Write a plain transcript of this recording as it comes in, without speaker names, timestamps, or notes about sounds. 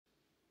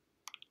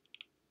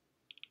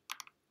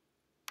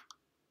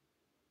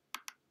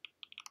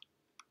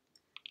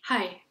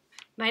Hi,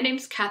 my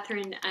name's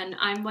Catherine and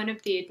I'm one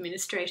of the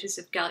administrators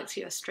of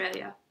Galaxy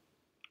Australia.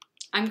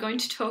 I'm going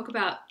to talk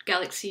about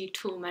Galaxy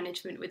tool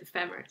management with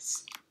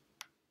Ephemeris.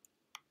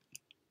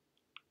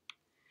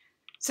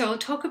 So I'll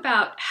talk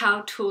about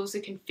how tools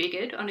are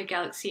configured on a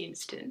Galaxy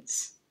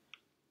instance,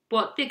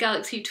 what the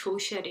Galaxy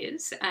toolshed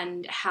is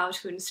and how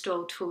to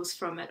install tools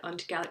from it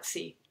onto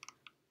Galaxy,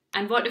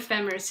 and what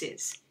Ephemeris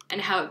is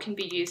and how it can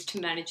be used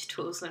to manage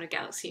tools on a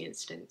Galaxy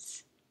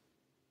instance.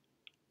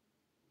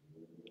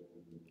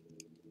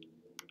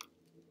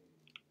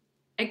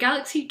 A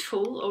Galaxy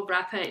tool or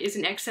wrapper is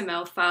an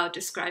XML file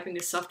describing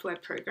a software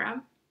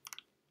program.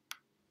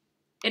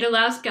 It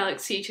allows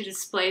Galaxy to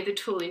display the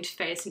tool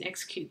interface and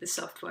execute the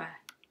software.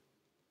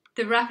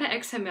 The wrapper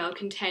XML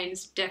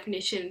contains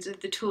definitions of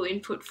the tool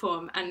input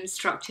form and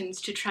instructions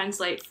to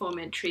translate form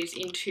entries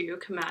into your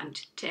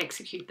command to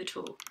execute the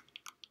tool.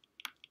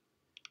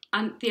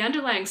 The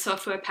underlying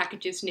software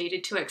packages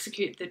needed to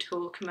execute the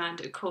tool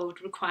command are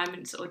called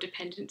requirements or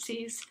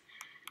dependencies,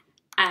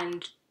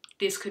 and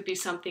this could be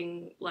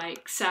something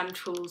like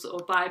samtools or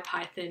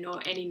ByPython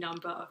or any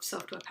number of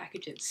software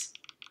packages.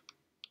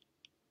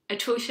 A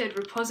toolshed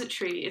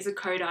repository is a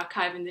code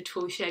archive in the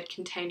toolshed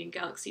containing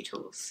Galaxy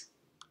tools.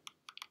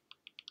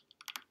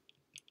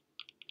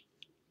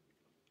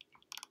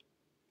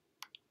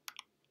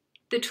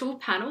 The tool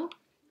panel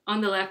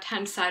on the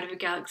left-hand side of a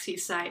Galaxy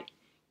site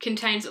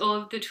contains all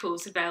of the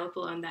tools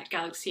available on that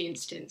Galaxy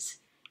instance,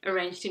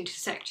 arranged into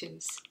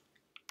sections.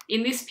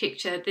 In this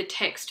picture, the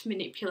text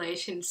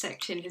manipulation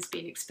section has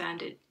been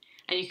expanded,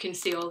 and you can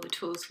see all the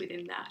tools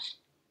within that.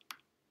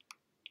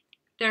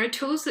 There are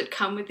tools that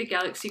come with the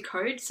Galaxy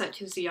code,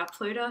 such as the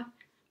uploader,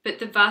 but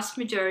the vast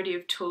majority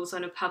of tools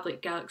on a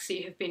public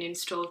Galaxy have been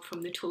installed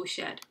from the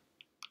toolshed.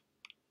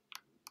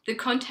 The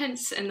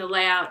contents and the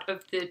layout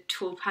of the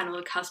tool panel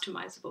are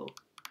customizable.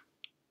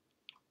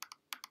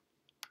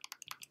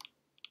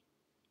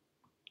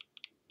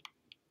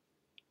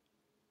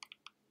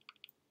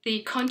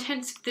 The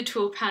contents of the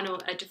tool panel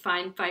are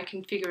defined by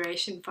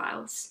configuration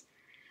files,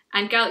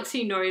 and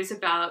Galaxy knows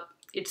about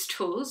its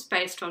tools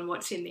based on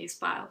what's in these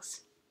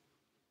files.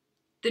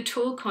 The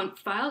tool conf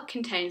file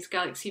contains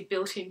Galaxy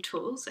built-in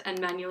tools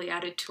and manually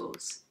added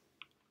tools.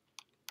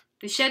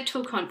 The shed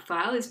tool conf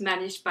file is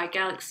managed by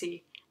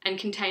Galaxy and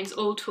contains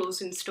all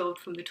tools installed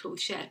from the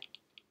toolshed.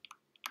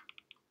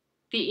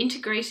 The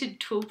integrated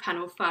tool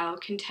panel file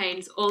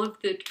contains all of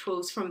the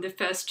tools from the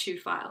first two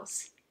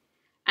files,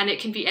 and it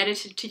can be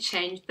edited to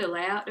change the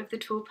layout of the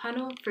tool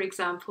panel. For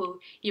example,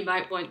 you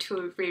might want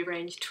to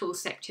rearrange tool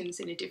sections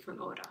in a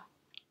different order.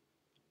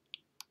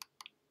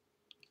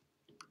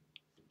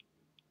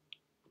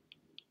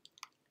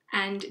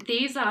 And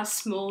these are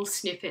small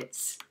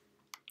snippets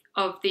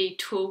of the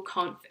tool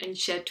conf and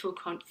shed tool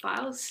conf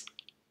files.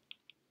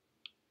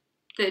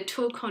 The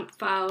tool conf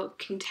file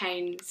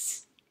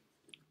contains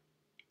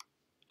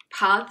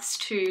paths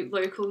to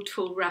local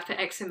tool wrapper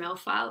XML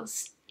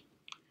files,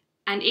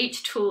 and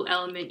each tool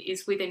element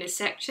is within a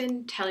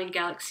section telling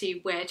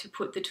Galaxy where to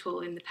put the tool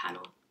in the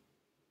panel.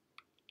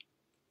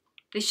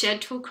 The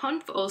shed tool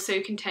conf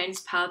also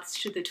contains paths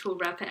to the tool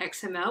wrapper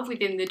XML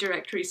within the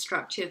directory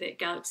structure that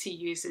Galaxy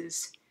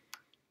uses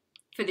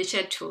for the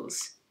shed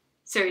tools.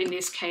 So in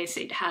this case,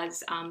 it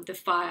has the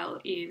file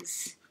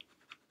is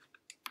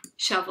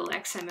shovel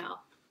XML.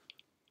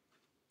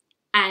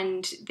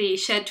 And the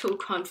shed tool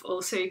conf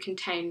also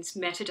contains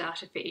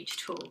metadata for each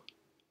tool.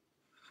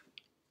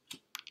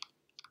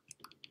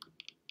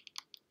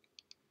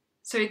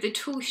 So the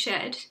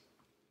toolshed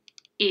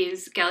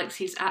is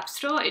Galaxy's app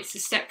store. It's a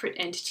separate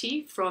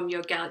entity from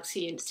your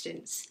Galaxy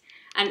instance,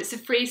 and it's a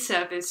free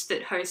service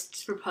that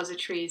hosts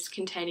repositories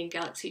containing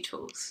Galaxy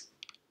tools.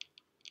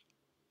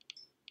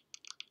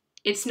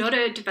 It's not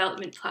a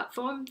development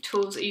platform.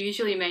 Tools are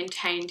usually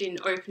maintained in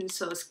open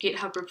source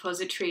GitHub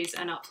repositories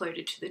and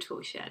uploaded to the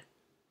toolshed.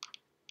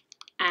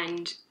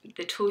 And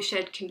the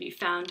toolshed can be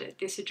found at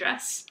this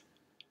address.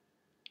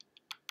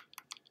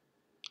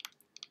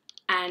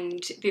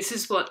 And this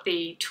is what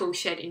the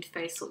toolshed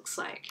interface looks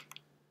like.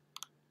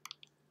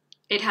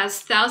 It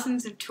has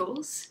thousands of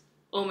tools,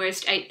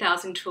 almost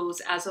 8,000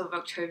 tools as of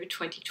October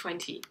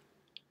 2020.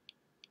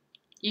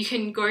 You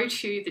can go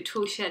to the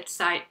toolshed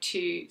site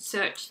to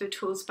search for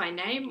tools by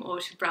name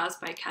or to browse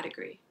by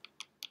category.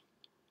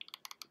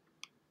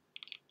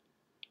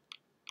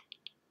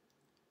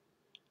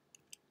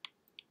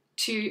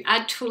 To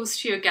add tools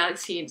to your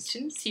Galaxy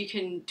instance, you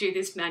can do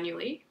this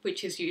manually,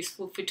 which is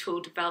useful for tool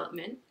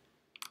development,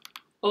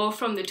 or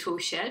from the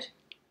toolshed,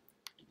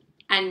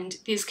 and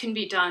this can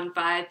be done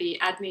via the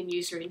admin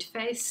user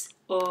interface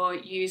or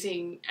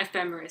using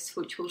Ephemeris,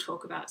 which we'll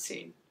talk about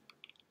soon.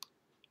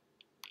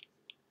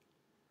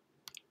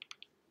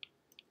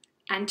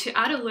 And to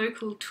add a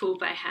local tool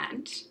by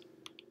hand,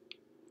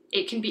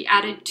 it can be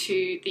added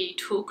to the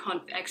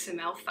toolconf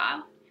XML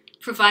file,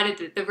 provided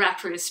that the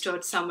wrapper is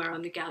stored somewhere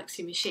on the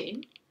Galaxy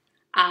machine.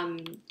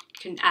 You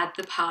can add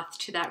the path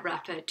to that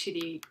wrapper to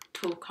the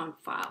toolconf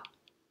file.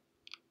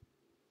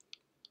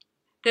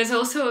 There's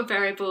also a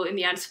variable in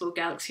the Ansible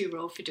Galaxy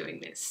role for doing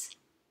this.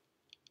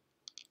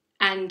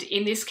 And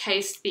in this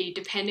case, the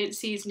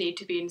dependencies need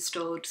to be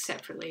installed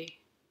separately.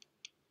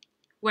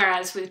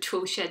 Whereas with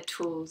toolshed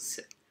tools,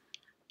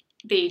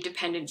 the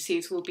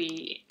dependencies will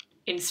be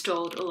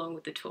installed along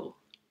with the tool.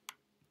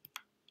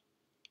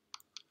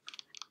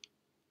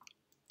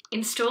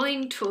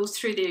 Installing tools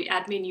through the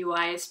admin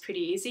UI is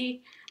pretty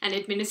easy. An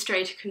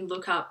administrator can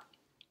look up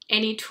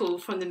any tool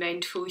from the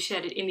main toolshed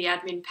in the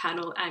admin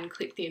panel and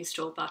click the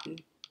install button.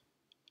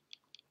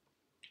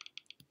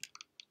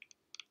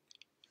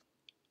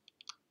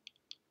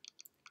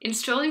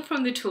 Installing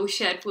from the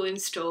toolshed will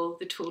install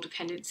the tool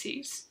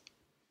dependencies.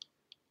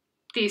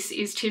 This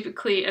is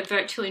typically a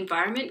virtual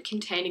environment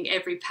containing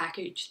every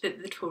package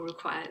that the tool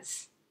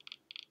requires.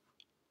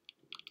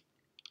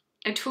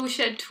 A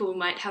toolshed tool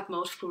might have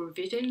multiple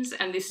revisions,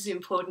 and this is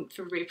important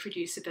for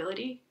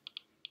reproducibility.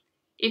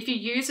 If you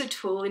use a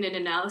tool in an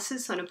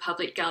analysis on a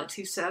public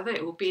Galaxy server,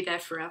 it will be there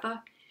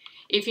forever.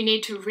 If you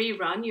need to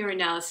rerun your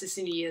analysis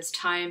in a year's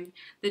time,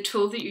 the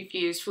tool that you've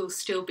used will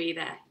still be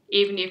there,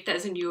 even if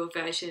there's a newer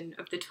version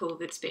of the tool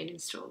that's been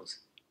installed.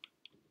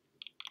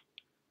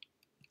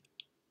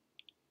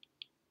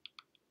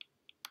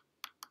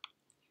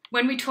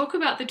 When we talk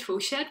about the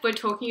toolshed, we're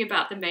talking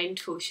about the main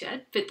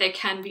toolshed, but there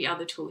can be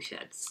other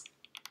toolsheds.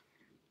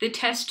 The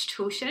test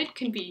toolshed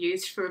can be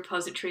used for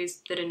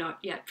repositories that are not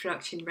yet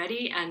production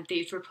ready, and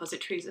these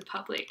repositories are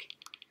public.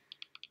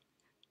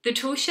 The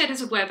toolshed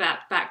is a web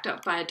app backed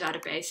up by a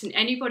database, and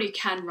anybody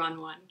can run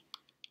one,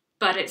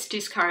 but it's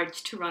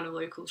discouraged to run a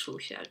local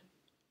toolshed.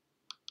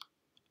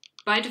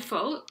 By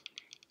default,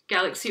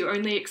 Galaxy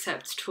only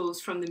accepts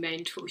tools from the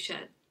main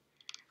toolshed.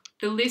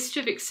 The list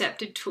of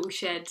accepted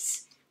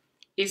toolsheds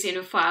is in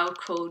a file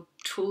called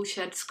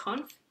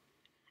toolshedsconf,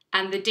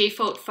 and the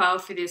default file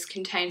for this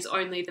contains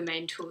only the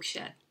main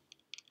toolshed,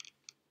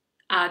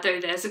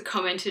 though there's a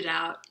commented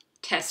out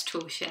test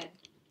toolshed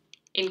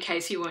in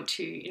case you want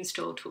to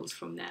install tools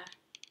from there.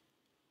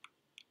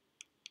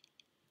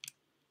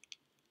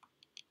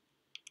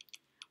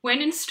 When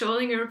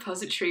installing a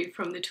repository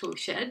from the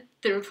toolshed,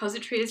 the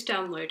repository is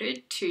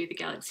downloaded to the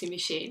Galaxy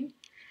machine,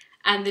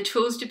 and the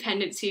tool's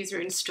dependencies are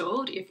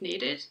installed if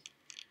needed,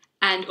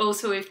 and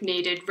also if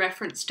needed,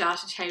 reference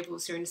data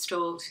tables are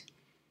installed,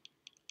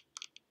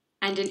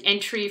 and an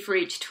entry for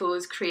each tool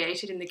is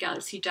created in the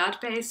Galaxy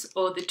database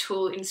or the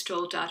tool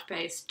install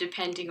database,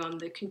 depending on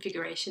the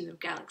configuration of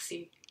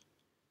Galaxy.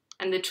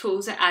 And the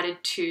tools are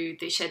added to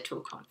the shed tool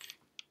conf.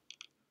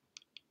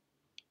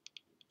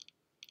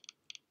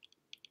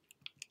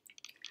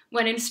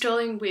 When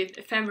installing with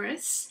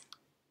Ephemeris,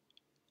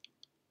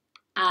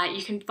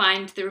 you can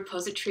find the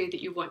repository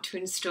that you want to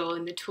install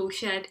in the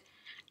toolshed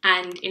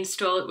and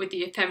install it with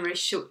the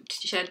Ephemeris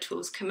shed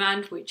tools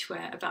command, which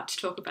we're about to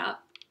talk about.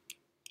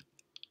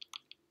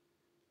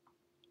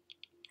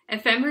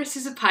 Ephemeris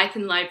is a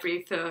Python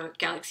library for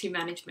Galaxy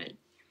management.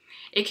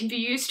 It can be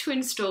used to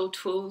install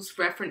tools,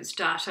 reference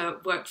data,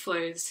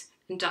 workflows,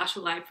 and data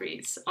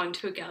libraries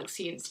onto a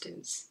Galaxy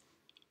instance.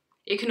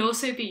 It can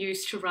also be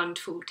used to run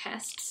tool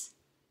tests,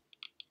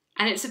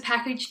 and it's a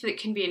package that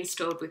can be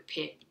installed with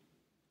pip.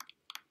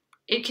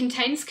 It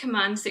contains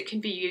commands that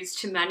can be used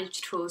to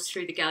manage tools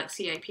through the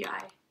Galaxy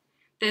API.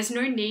 There's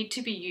no need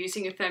to be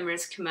using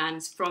Ephemeris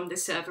commands from the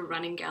server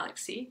running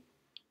Galaxy,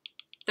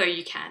 though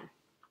you can.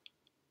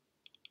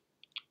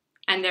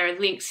 And there are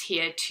links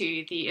here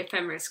to the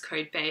Ephemeris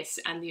codebase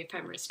and the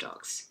Ephemeris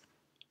docs.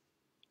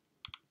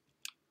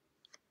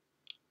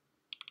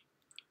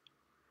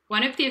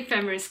 One of the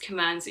Ephemeris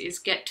commands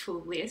is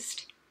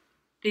getToolList.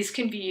 This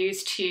can be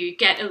used to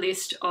get a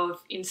list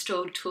of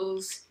installed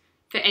tools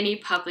for any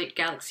public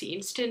Galaxy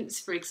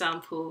instance. For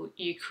example,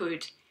 you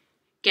could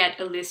get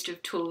a list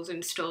of tools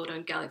installed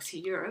on Galaxy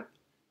Europe.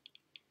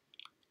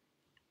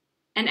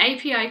 An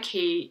API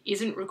key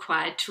isn't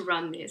required to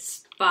run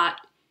this, but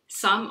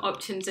some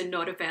options are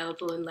not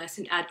available unless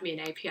an admin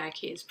API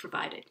key is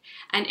provided.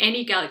 And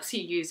any Galaxy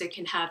user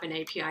can have an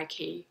API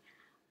key.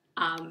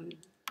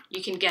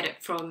 You can get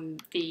it from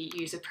the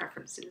user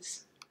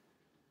preferences.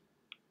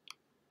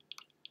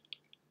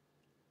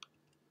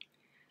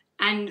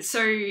 And so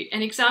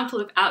an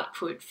example of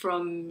output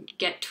from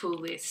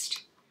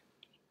getToolList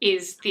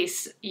is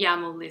this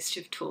YAML list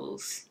of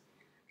tools: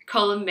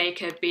 Column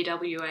Maker,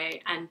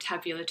 BWA, and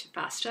Tabular to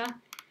Faster.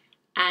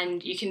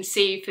 And you can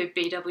see for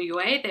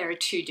BWA, there are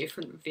two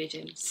different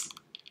revisions,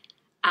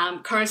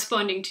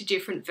 corresponding to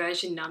different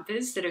version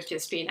numbers that have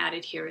just been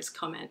added here as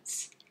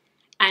comments.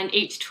 And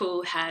each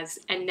tool has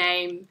a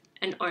name,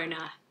 an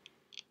owner,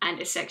 and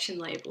a section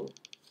label.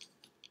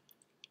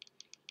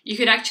 You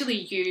could actually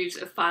use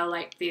a file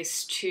like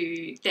this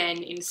to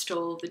then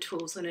install the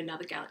tools on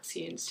another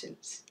Galaxy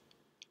instance.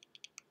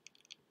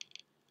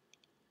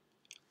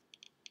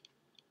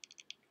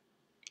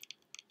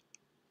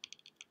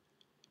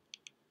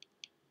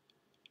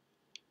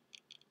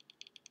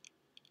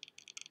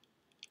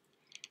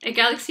 A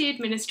Galaxy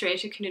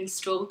administrator can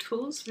install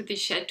tools with the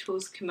shed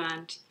tools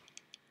command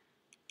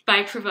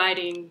by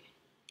providing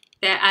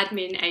their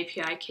admin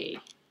API key.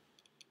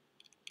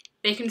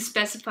 They can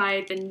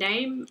specify the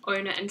name,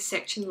 owner, and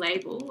section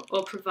label,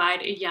 or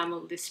provide a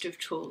YAML list of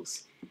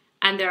tools.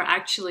 And there are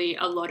actually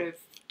a lot of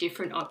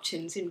different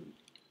options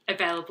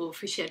available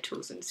for Shed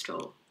Tools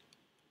install.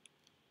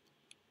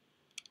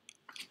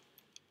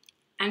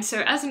 And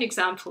so as an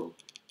example,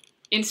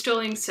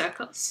 installing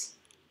Circos.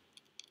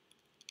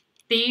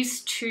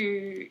 These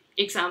two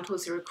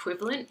examples are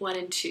equivalent, 1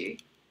 and 2.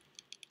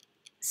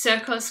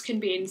 Circos can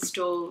be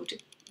installed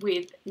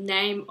with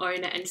name,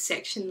 owner, and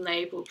section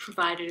label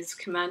provided as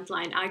command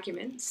line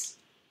arguments,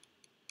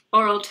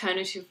 or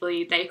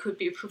alternatively, they could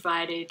be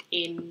provided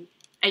in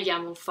a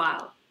YAML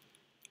file.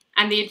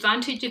 And the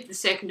advantage of the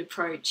second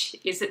approach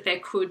is that there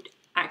could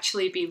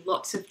actually be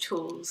lots of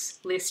tools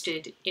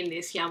listed in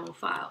this YAML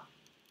file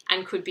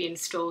and could be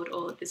installed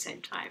all at the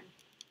same time.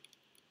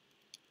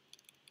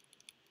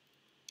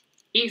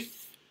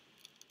 If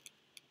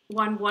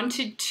one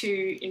wanted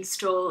to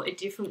install a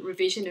different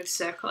revision of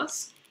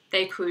Circos,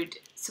 they could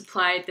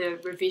supply the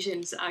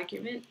revisions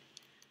argument,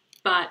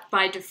 but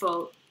by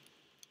default,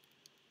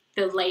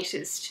 the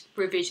latest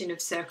revision of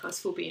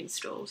Circos will be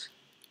installed.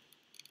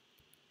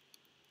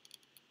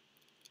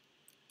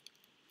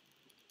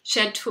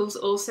 Shed Tools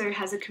also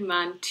has a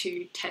command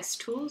to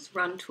test tools,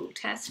 run tool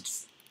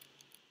tests.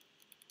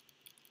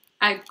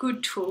 A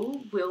good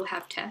tool will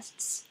have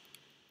tests.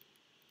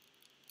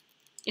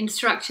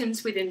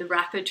 Instructions within the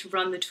wrapper to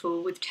run the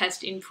tool with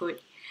test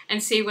input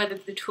and see whether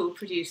the tool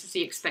produces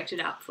the expected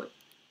output.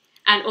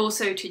 And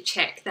also to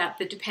check that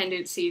the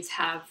dependencies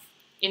have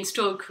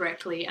installed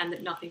correctly and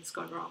that nothing's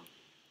gone wrong.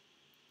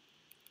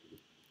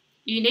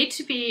 You need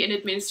to be an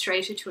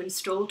administrator to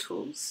install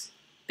tools,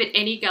 but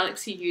any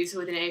Galaxy user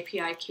with an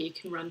API key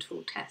can run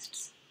tool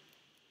tests.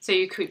 So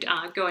you could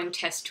go and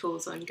test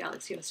tools on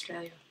Galaxy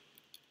Australia.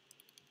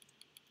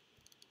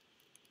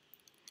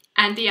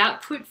 And the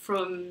output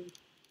from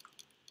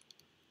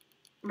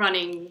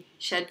running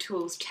Shed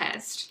Tools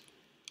test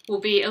will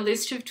be a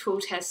list of tool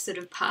tests that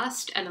have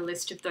passed and a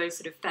list of those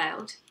that have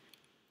failed,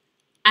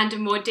 and a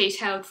more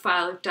detailed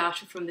file of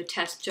data from the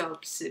test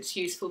jobs that's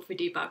useful for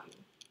debugging.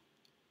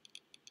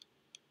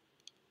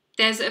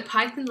 There's a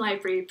Python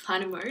library,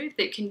 Planemo,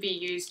 that can be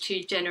used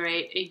to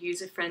generate a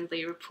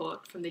user-friendly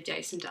report from the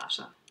JSON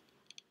data.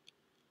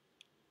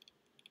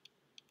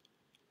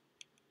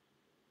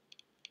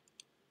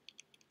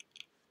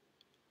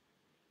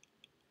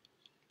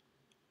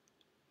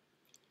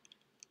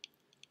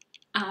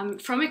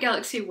 From a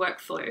Galaxy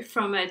workflow,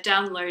 from a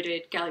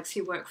downloaded Galaxy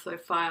workflow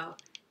file,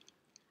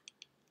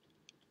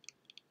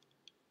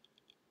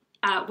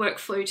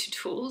 workflow to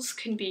tools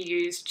can be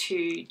used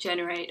to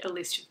generate a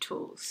list of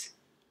tools.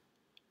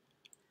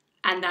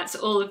 And that's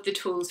all of the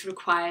tools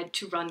required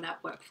to run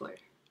that workflow.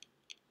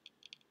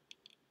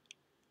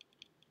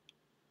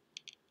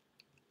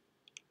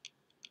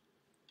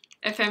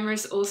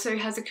 Ephemeris also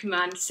has a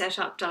command to set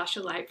up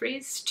data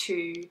libraries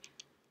to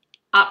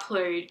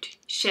upload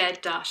shared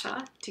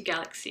data to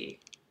Galaxy.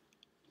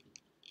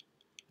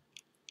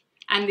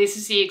 And this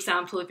is the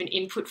example of an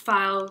input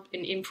file,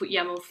 an input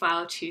YAML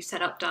file to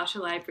set up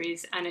data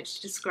libraries, and it's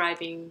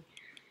describing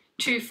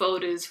 2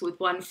 folders with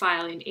 1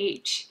 file in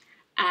each,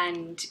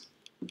 and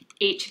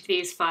each of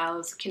these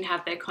files can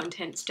have their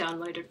contents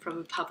downloaded from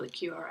a public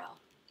URL.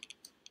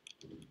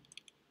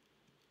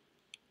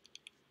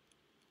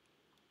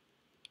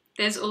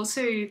 There's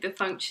also the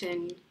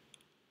function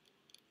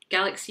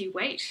Galaxy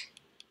Wait,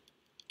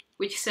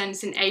 which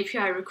sends an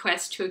API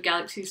request to a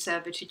Galaxy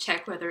server to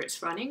check whether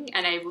it's running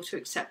and able to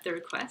accept the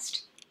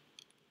request.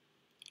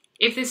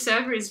 If the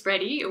server is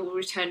ready, it will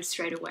return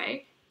straight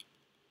away.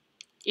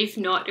 If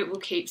not, it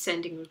will keep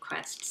sending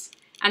requests.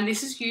 And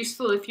this is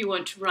useful if you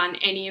want to run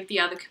any of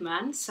the other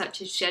commands,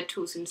 such as Shed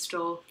Tools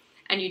install,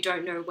 and you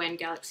don't know when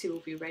Galaxy will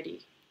be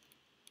ready.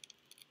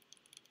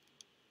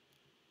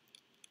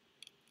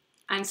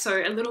 And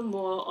so a little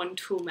more on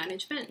tool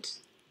management.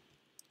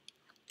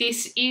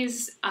 This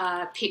is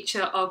a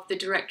picture of the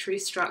directory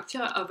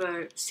structure of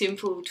a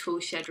simple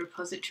tool shed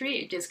repository.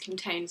 It just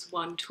contains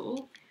 1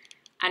 tool,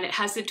 and it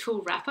has a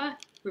tool wrapper,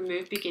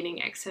 remove beginning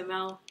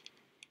XML.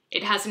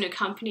 It has an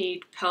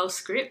accompanied Perl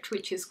script,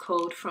 which is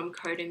called from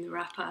code in the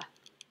wrapper.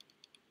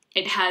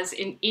 It has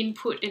an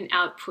input and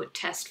output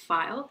test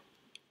file,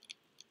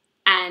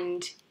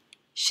 and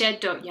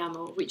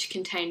shed.yaml, which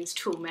contains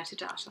tool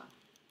metadata.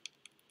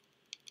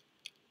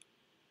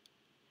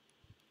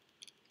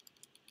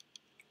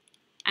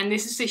 And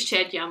this is the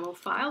shed YAML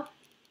file.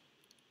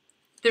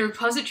 The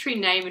repository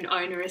name and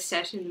owner are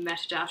set in the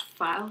metadata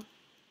file.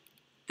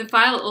 The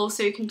file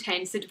also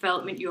contains the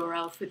development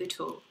URL for the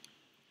tool.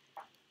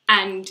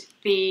 And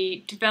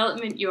the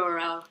development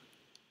URL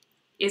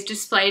is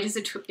displayed as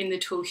in the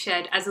tool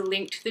shed as a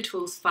link to the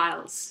tool's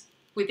files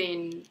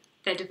within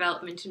their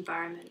development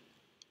environment.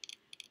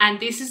 And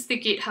this is the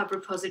GitHub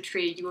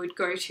repository you would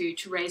go to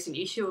raise an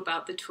issue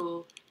about the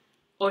tool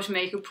or to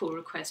make a pull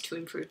request to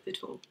improve the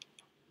tool.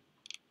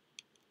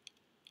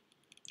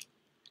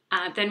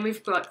 Then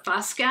we've got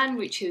FastScan,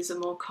 which is a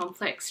more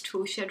complex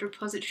toolshed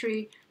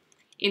repository.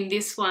 In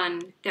this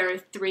one, there are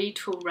 3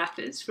 tool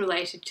wrappers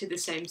related to the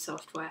same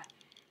software.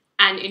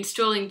 And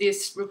installing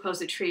this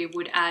repository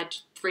would add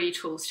 3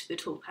 tools to the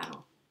tool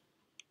panel.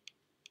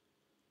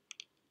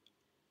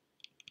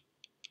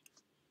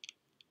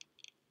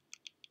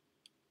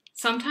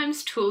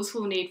 Sometimes tools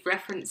will need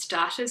reference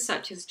data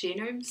such as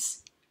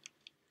genomes.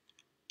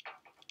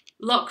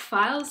 Lock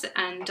files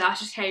and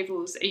data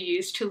tables are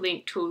used to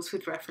link tools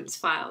with reference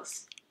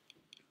files.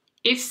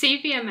 If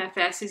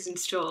CVMFS is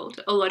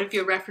installed, a lot of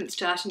your reference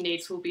data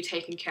needs will be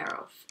taken care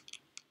of.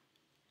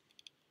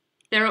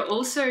 There are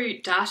also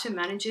data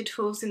manager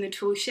tools in the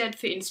toolshed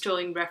for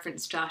installing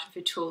reference data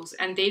for tools,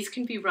 and these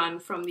can be run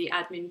from the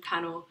admin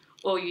panel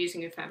or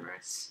using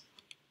Ephemeris.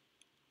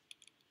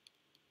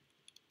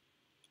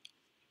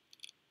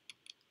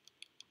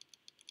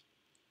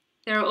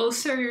 There are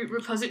also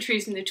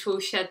repositories in the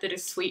toolshed that are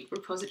suite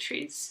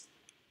repositories,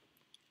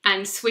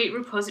 and suite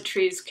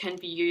repositories can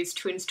be used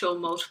to install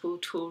multiple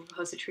tool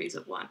repositories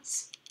at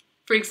once.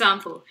 For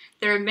example,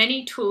 there are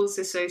many tools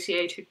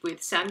associated with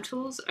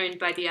SAMtools owned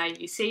by the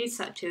IUC,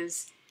 such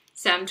as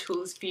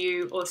SAMtools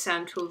View or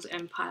SAMtools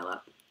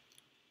MPileup.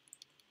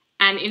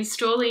 And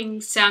installing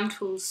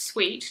SAMtools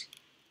Suite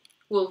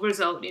will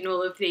result in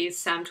all of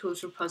these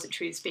SAMtools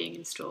repositories being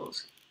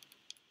installed.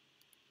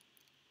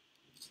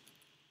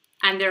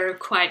 And there are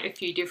quite a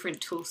few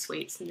different tool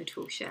suites in the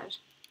toolshed.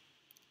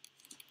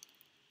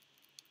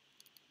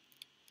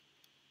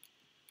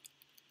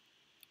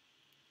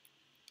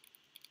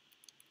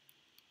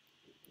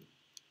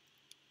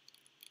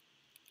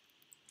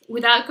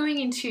 Without going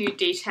into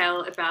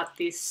detail about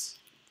this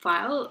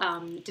file,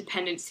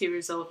 dependency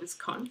resolvers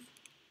conf,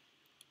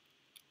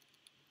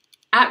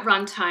 at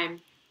runtime,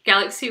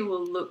 Galaxy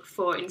will look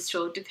for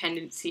installed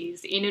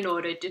dependencies in an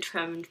order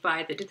determined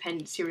by the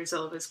dependency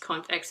resolvers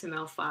conf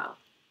XML file.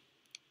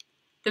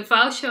 The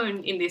file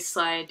shown in this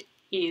slide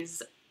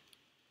is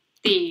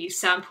the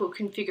sample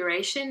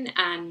configuration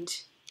and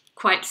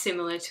quite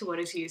similar to what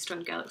is used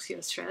on Galaxy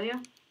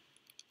Australia.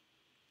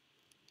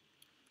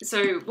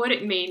 So what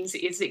it means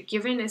is that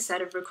given a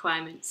set of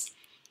requirements,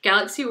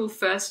 Galaxy will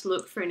first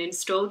look for an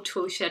installed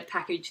toolshed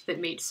package that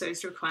meets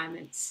those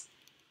requirements.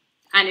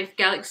 And if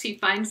Galaxy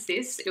finds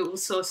this, it will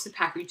source the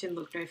package and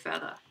look no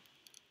further.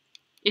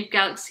 If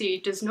Galaxy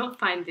does not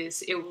find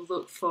this, it will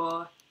look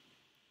for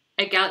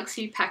a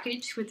Galaxy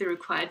package with the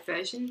required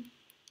version,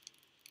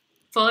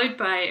 followed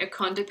by a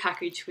Conda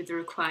package with the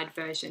required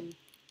version,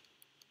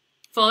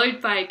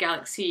 followed by a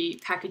Galaxy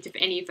package of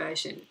any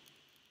version,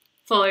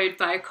 followed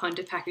by a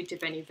Conda package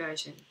of any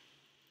version.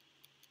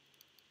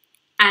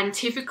 And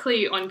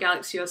typically on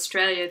Galaxy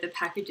Australia, the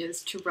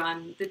packages to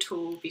run the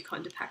tool will be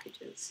Conda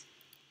packages.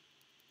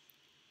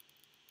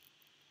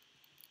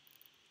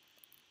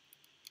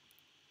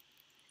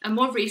 A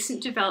more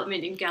recent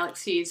development in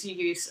Galaxy is the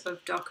use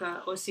of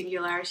Docker or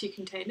Singularity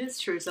containers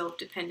to resolve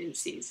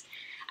dependencies.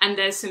 And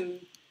there's some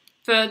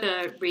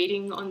further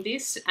reading on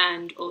this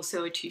and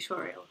also a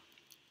tutorial.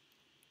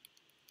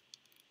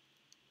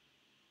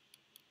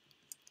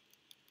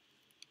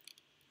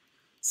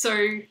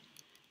 So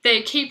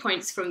the key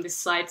points from this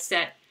slide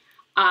set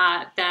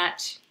are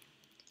that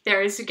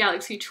there is a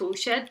Galaxy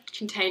toolshed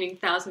containing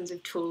thousands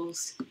of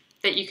tools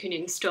that you can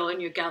install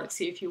in your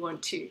Galaxy if you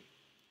want to.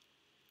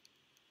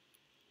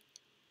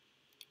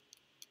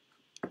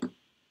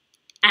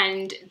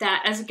 And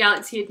that as a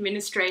Galaxy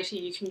administrator,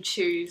 you can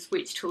choose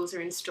which tools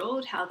are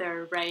installed, how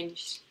they're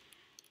arranged,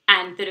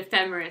 and that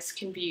Ephemeris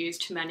can be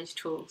used to manage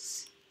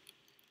tools.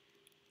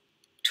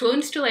 Tool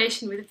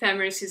installation with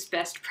Ephemeris is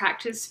best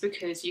practice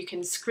because you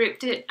can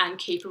script it and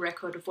keep a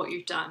record of what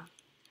you've done,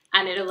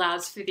 and it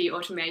allows for the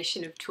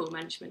automation of tool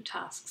management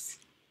tasks.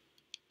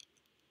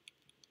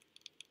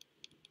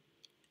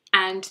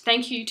 And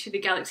thank you to the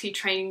Galaxy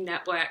Training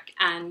Network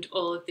and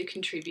all of the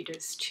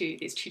contributors to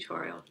this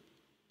tutorial.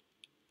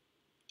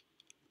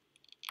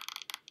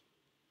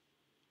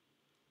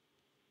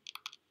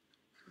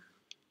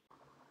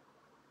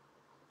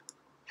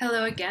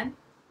 Hello again.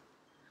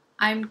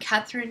 I'm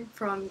Catherine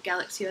from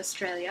Galaxy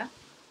Australia,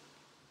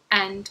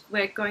 and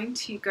we're going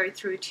to go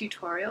through a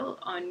tutorial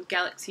on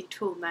Galaxy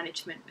tool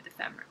management with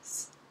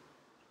Ephemeris.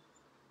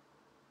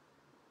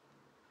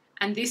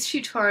 And this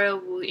tutorial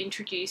will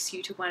introduce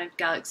you to one of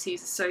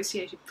Galaxy's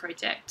associated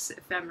projects,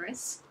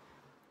 Ephemeris,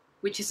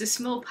 which is a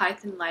small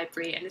Python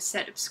library and a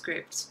set of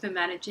scripts for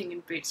managing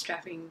and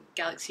bootstrapping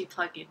Galaxy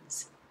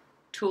plugins,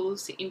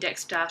 tools,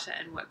 index data,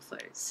 and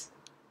workflows.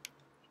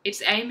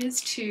 Its aim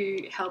is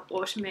to help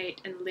automate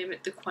and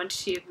limit the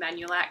quantity of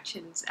manual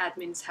actions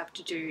admins have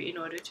to do in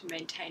order to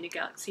maintain a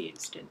Galaxy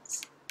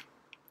instance.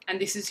 And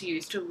this is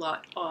used a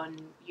lot on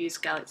Use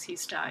Galaxy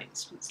Star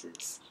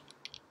instances.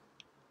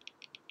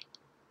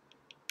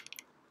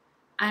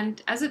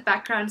 And as a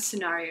background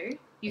scenario,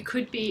 you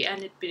could be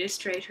an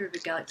administrator of a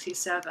Galaxy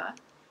server,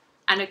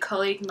 and a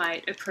colleague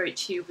might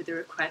approach you with a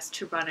request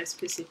to run a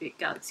specific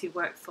Galaxy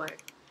workflow.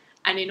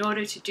 And in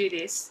order to do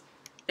this,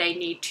 they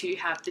need to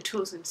have the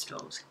tools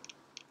installed.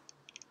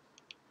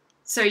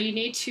 So you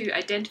need to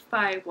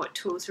identify what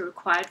tools are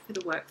required for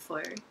the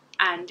workflow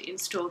and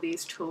install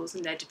these tools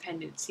and their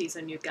dependencies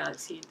on your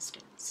Galaxy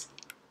instance.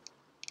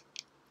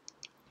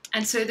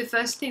 And so the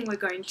first thing we're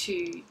going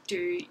to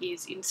do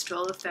is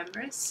install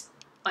Ephemeris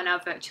on our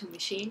virtual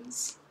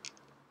machines.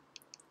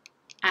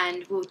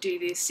 And we'll do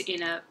this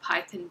in a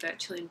Python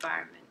virtual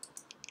environment.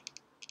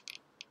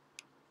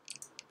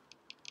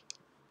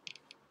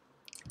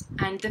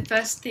 And the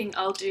first thing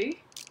I'll do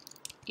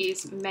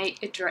is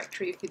make a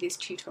directory for this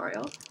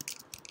tutorial.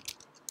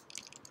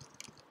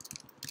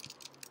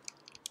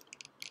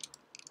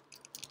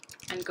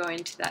 And go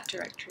into that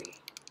directory.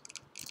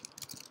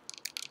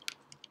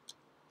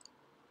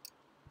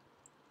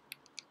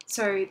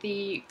 So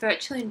the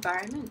virtual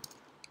environment,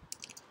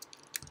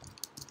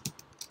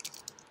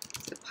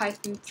 the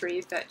Python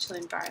 3 virtual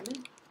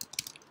environment,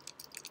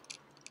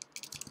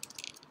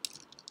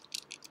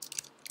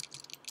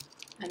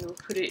 and we'll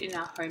put it in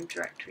our home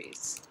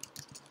directories.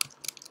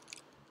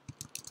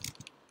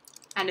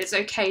 And it's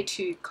okay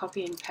to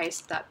copy and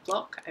paste that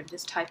block. I'm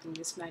just typing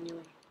this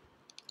manually.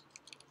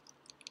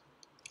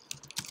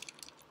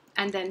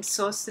 And then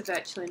source the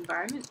virtual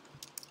environment.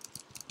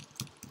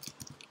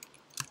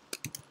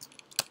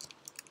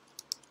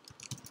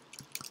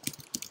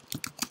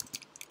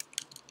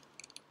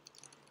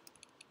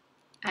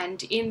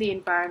 And in the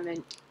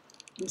environment,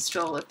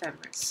 install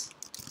Ephemeris.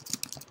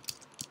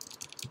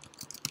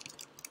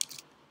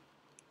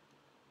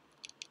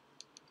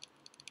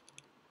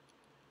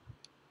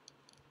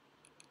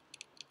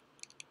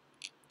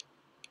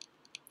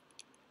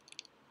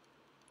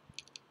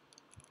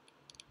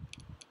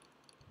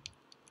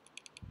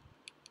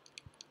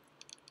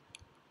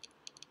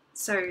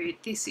 So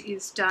this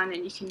is done,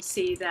 and you can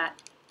see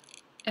that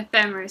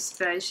Ephemeris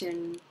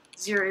version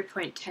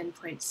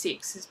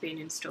 0.10.6 has been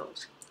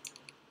installed.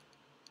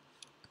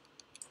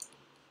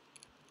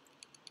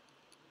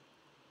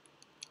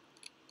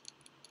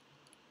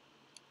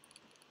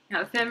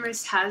 Now,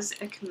 Ephemeris has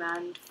a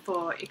command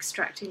for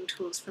extracting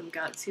tools from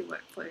Galaxy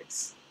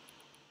workflows.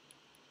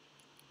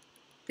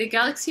 The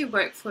Galaxy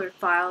workflow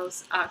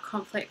files are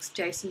complex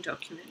JSON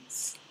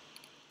documents,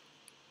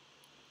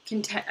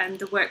 and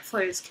the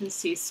workflows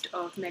consist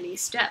of many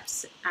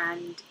steps,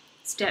 and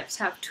steps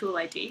have tool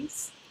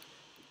IDs.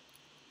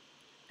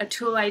 A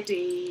tool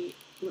ID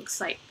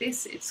looks like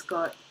this. It's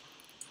got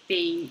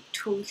the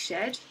tool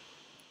shed,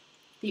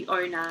 the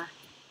owner,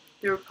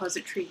 the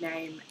repository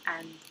name,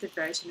 and the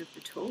version of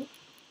the tool.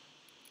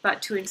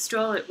 But to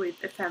install it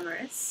with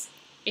Ephemeris,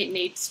 it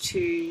needs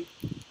to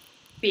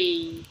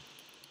be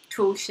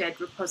tool shed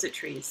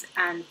repositories,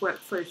 and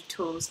Workflow to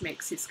Tools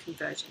makes this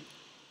conversion.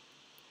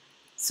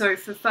 So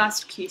for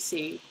fast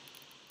QC,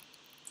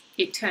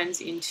 it turns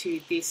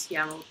into this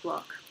YAML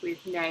block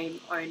with name,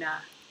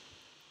 owner,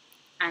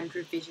 and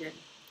revision.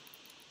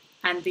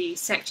 And the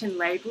section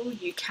label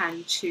you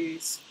can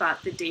choose,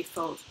 but the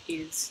default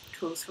is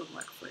tools from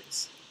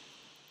workflows.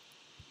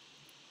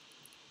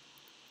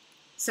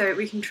 So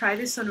we can try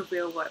this on a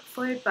real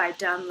workflow by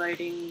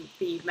downloading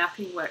the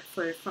mapping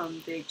workflow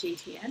from the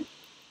GTN.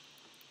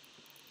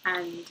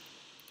 And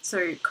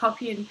so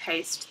copy and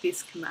paste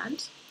this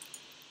command.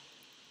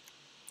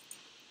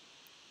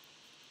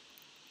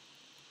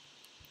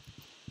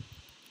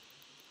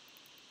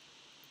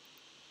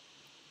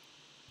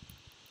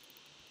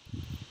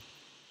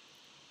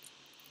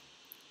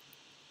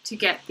 To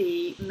get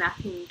the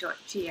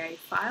mapping.ga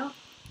file.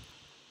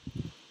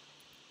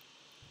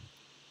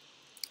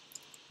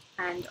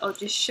 And I'll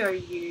just show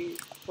you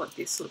what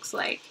this looks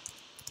like.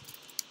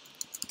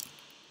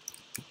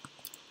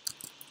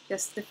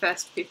 Just the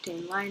first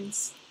 15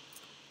 lines.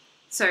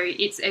 So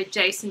it's a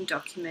JSON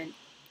document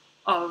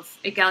of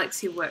a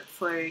Galaxy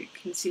workflow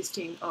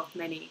consisting of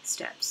many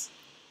steps.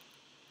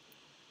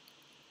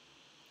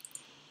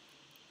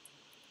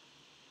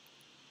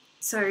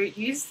 So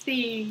use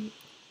the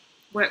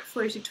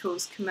Workflow to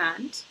Tools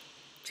command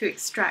to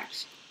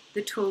extract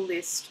the tool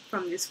list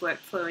from this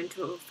workflow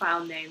into a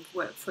file named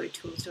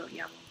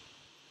workflowtools.yaml.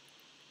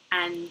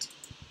 And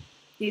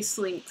this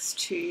links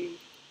to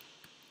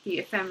the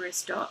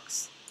Ephemeris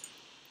docs.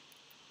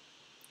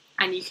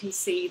 And you can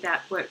see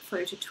that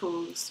Workflow to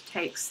Tools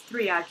takes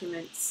 3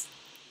 arguments: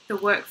 the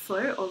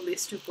workflow or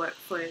list of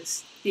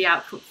workflows, the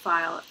output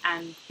file,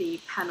 and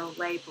the panel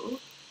label,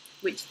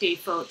 which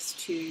defaults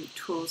to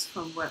tools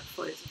from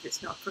workflows if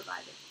it's not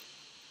provided.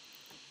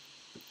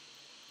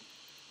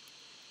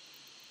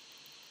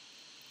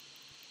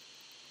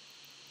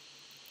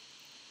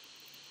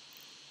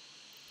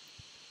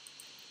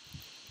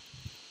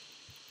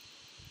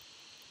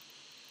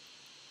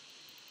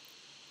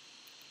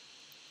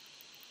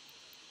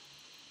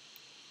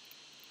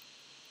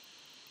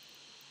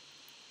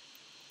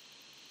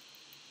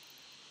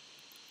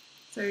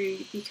 So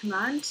the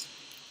command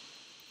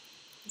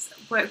is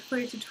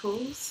workflow to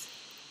tools,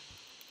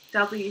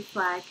 W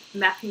flag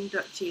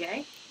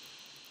mapping.ga,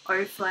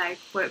 O flag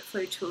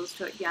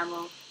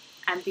workflowtools.yaml,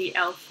 and the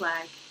L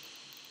flag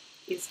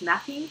is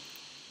mapping.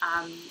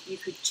 You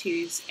could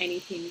choose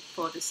anything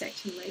for the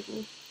section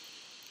label.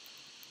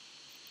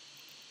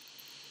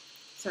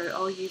 So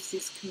I'll use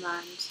this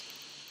command,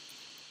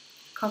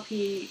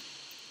 copy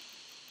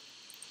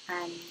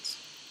and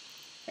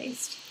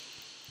paste.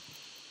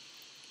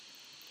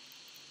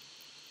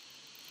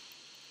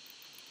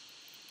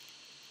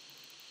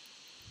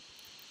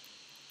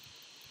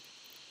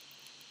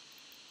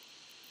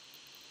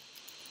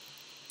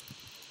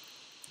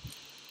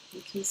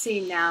 You can see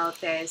now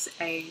there's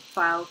a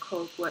file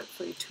called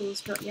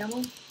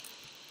workflowtools.yaml.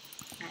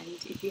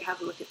 And if you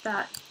have a look at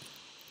that,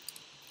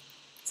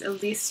 it's a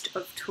list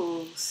of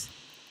tools,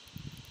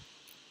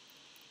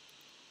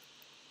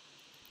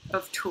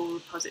 of tool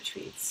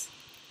repositories.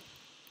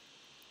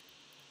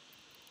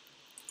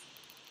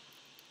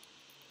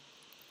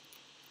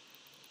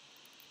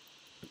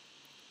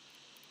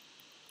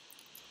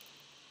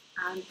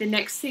 The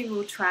next thing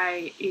we'll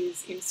try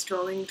is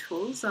installing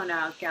tools on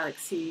our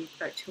Galaxy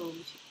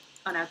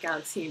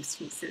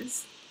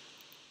instances.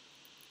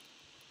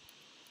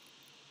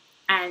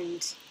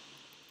 And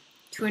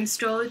to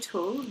install a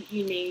tool,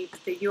 you need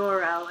the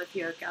URL of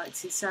your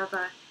Galaxy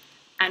server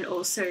and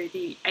also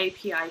the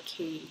API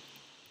key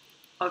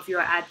of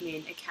your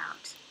admin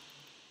account.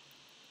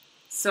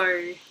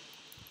 So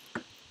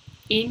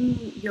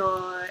in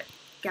your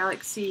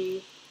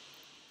Galaxy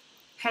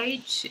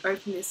page,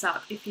 open this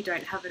up if you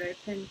don't have it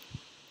open.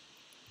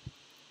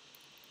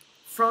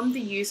 From the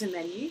user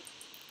menu,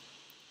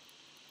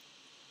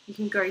 you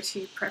can go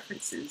to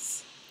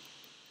Preferences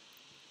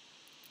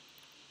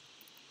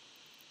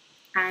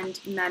and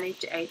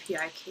Manage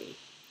API Key.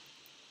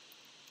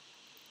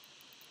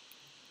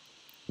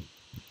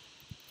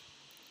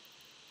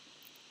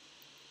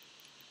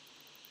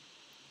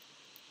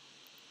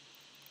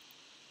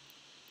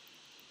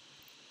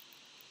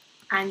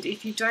 And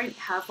if you don't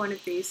have one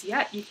of these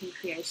yet, you can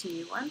create a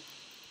new one.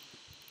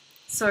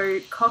 So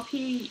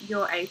copy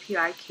your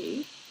API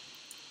key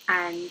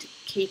and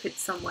keep it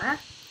somewhere.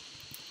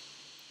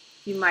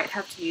 You might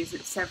have to use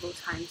it several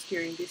times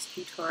during this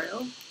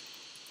tutorial.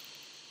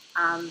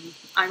 I'm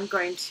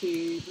going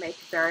to make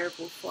a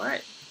variable for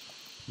it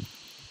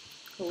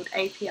called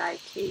API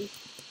key.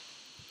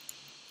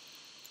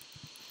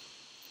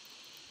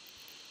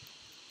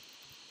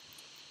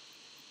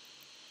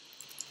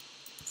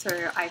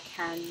 So I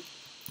can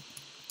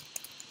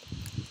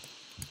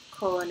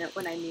call on it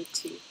when I need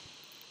to.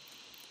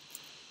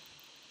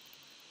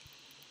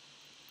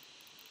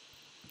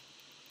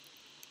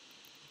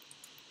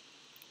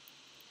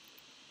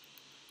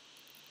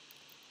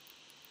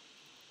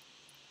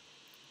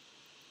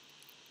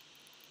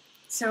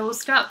 So we'll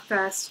start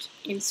first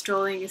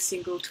installing a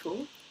single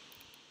tool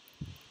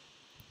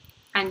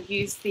and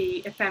use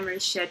the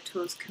Ephemeris shared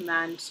tools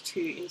command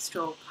to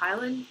install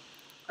Pylon,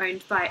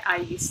 owned by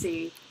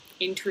IUC,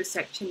 into a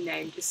section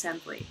named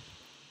assembly.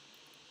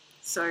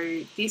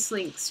 So this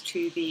links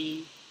to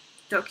the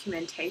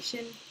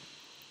documentation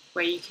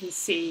where you can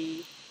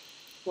see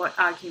what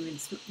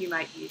arguments you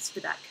might use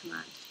for that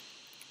command.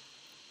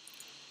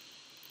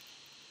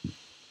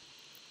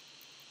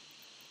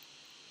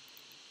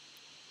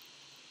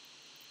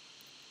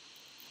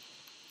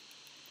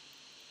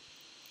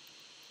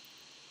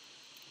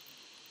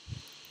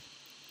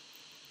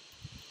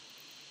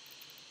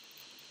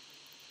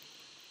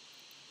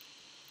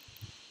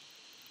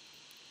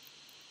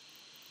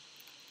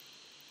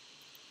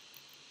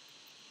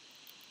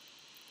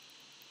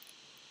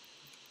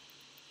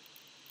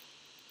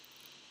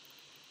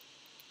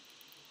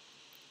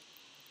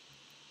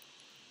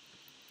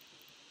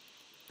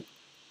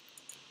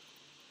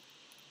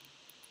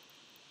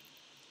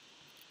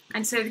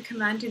 And so the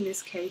command in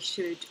this case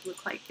should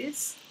look like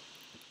this.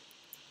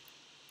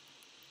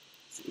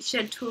 So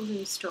shed tools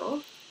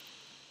install,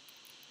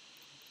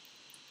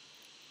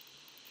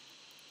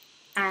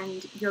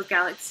 and your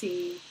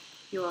Galaxy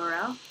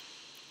URL,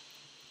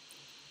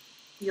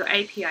 your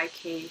API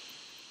key,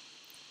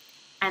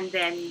 and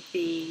then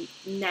the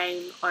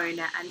name,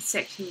 owner, and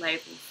section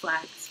label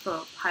flags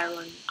for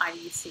Pylon,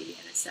 IUC,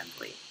 and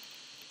assembly.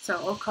 So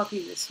I'll copy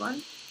this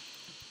one.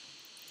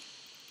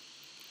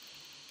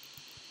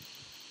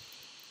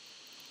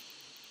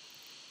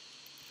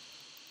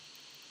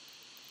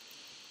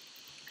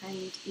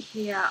 And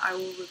here I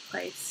will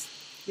replace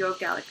your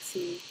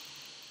Galaxy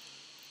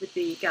with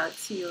the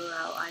Galaxy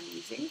URL I'm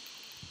using.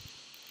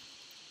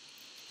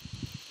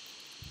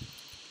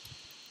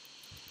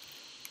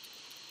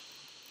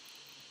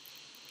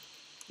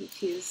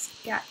 Which is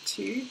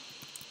GAT2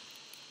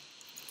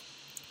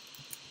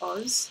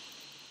 Oz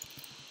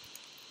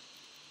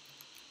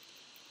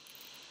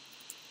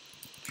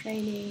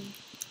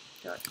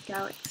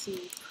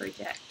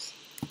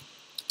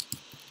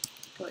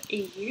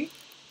training.galaxyproject.eu,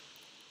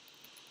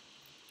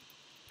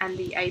 and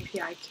the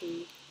API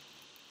key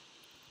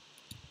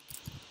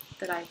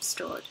that I've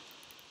stored.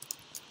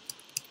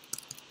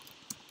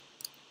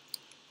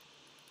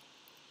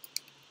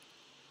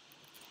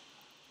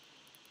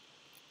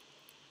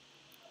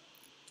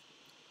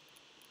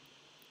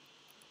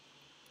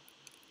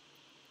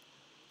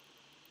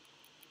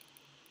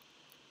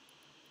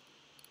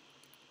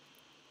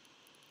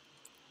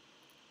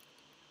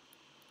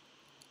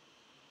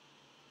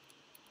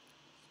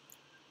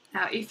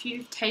 Now, if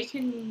you've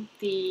taken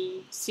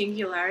the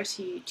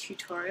Singularity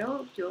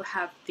tutorial, you'll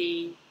have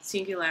the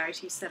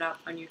Singularity set up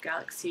on your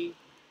Galaxy,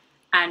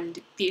 and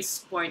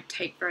this won't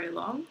take very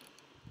long.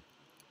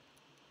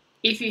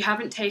 If you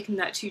haven't taken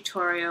that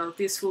tutorial,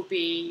 this will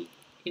be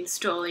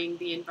installing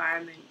the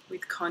environment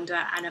with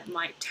Conda, and it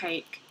might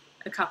take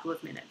a couple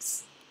of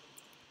minutes.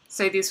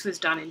 So this was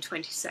done in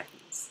 20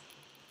 seconds.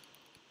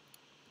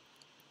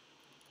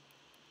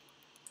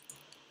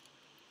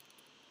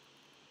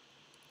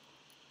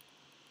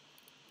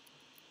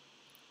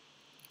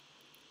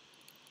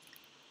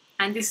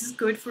 And this is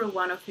good for a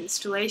one-off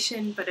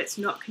installation, but it's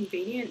not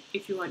convenient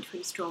if you want to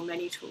install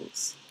many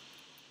tools.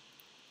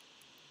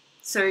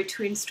 So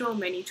to install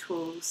many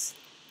tools,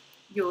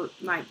 you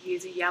might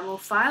use a YAML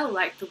file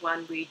like the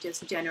one we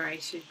just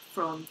generated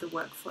from the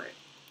workflow.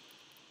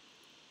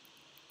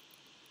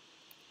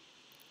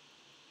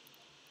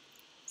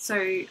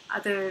 So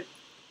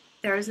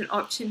there is an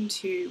option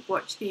to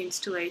watch the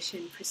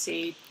installation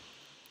proceed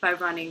by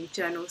running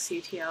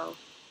journalctl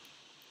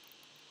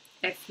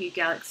fu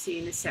galaxy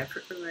in a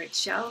separate remote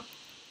shell.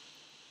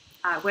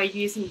 We're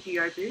using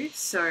Viobu,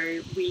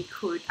 so we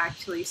could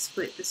actually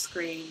split the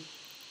screen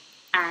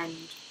and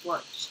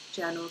watch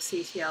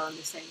journalctl on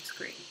the same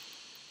screen.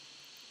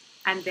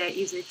 And there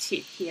is a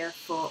tip here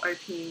for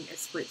opening a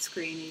split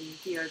screen in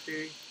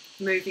Viobu,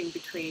 moving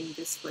between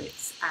the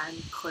splits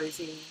and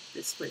closing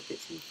the split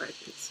that's in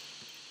focus.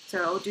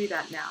 So I'll do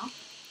that now.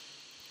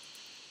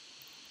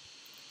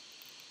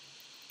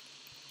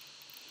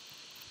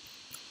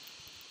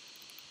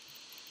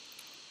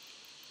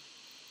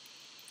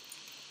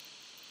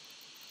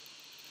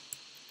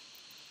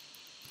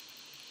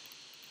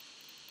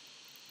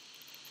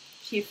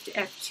 Shift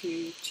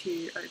F2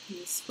 to open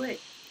the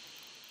split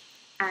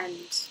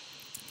and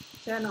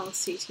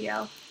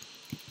journalctl.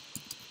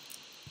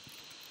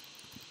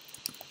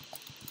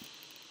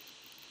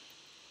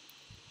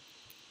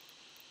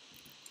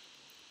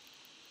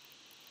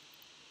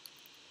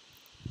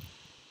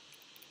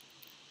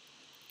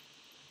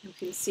 You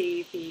can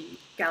see the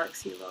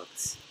galaxy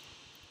logs.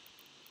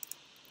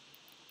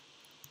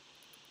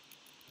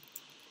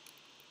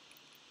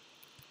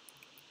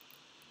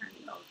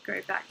 And I'll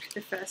go back to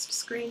the first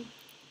screen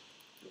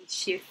with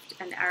Shift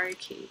and arrow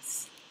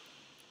keys.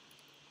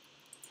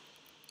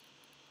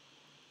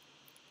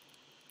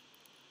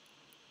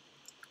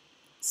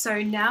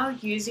 So now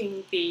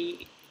using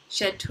the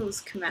shed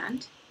tools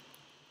command,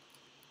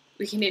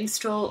 we can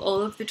install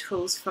all of the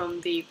tools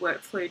from the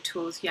workflow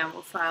tools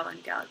YAML file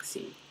in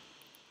Galaxy.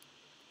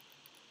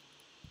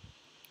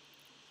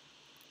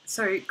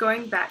 So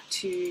going back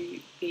to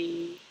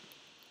the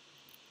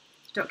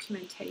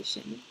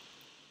documentation,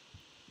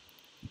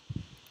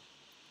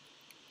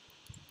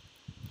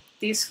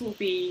 this will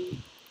be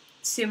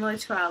similar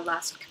to our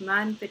last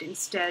command, but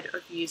instead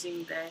of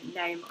using the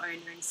name,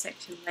 owner and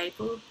section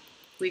label,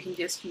 we can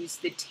just use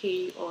the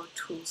T or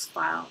tools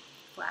file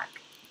flag.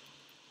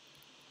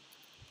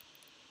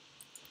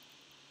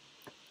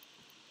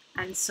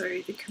 And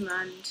so the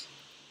command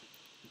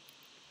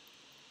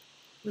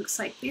looks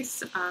like this,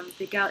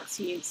 the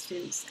Galaxy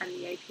instance and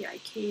the API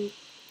key,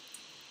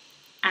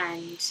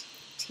 and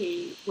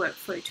T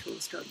workflow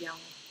tools.yaml.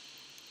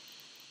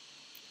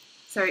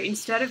 So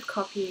instead of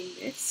copying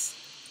this,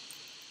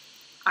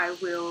 I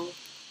will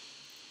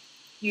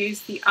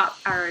use the up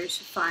arrow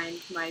to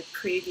find my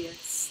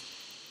previous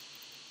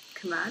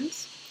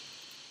command,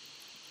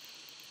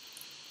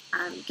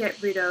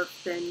 get rid of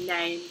the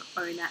name,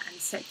 owner and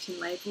section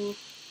label,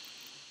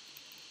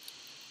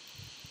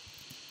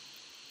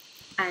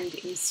 and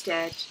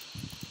instead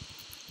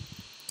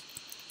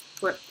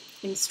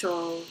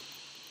install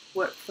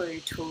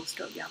workflow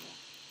tools.yaml.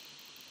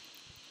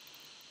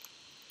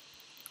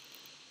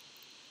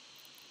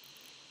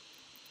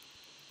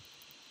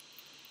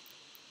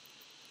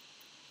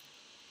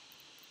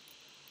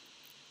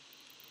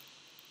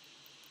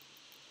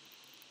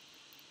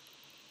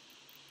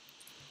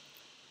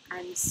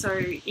 And so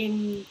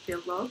in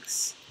the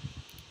logs,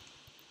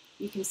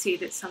 you can see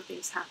that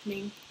something's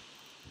happening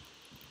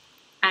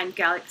and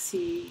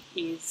Galaxy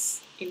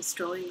is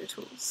installing the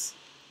tools.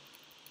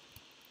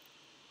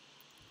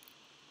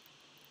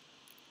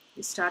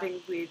 You're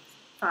starting with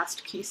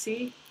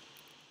FastQC.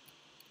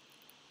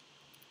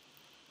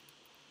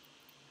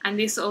 And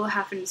this all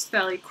happens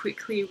fairly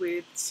quickly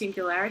with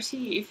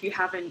Singularity. If you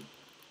haven't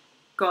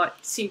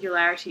got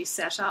Singularity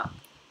set up,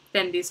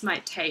 then this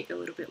might take a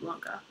little bit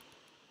longer.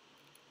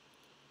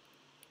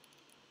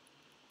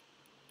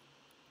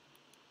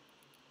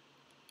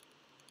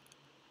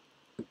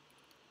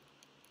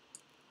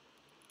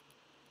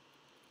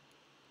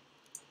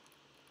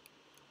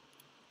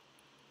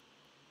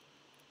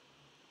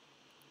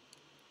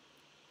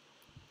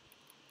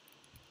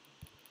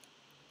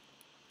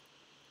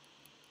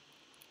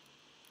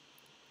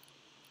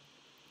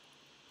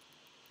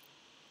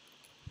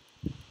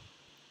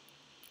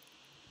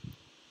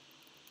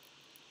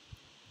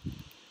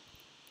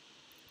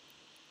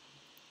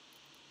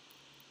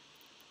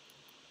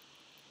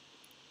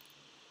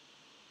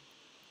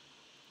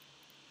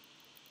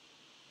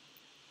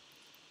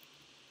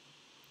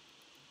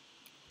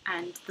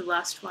 And the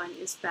last one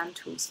is BAM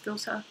Tools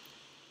Filter.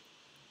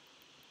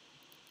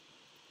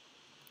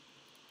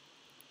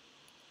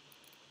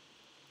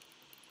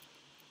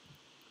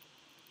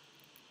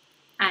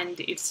 And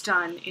it's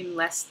done in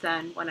less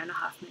than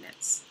 1.5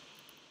 minutes.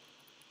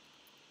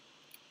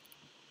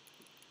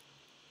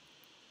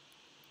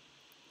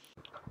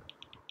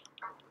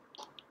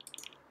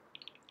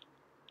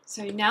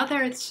 So now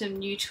there are some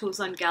new tools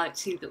on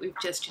Galaxy that we've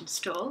just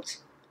installed,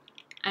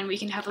 and we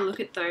can have a look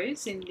at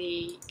those in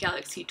the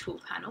Galaxy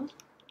tool panel.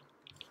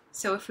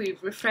 So if we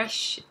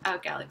refresh our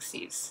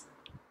galaxies,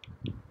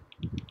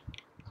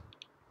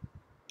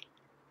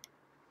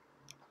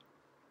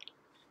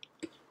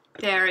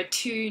 there are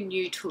two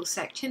new tool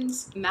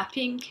sections: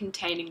 mapping,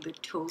 containing the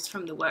tools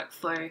from the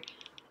workflow,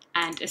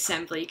 and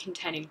assembly,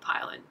 containing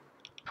pylon.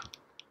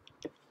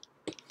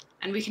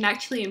 And we can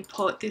actually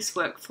import this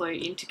workflow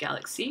into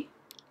Galaxy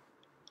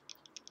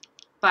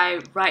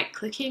by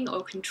right-clicking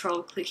or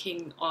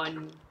control-clicking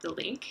on the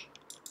link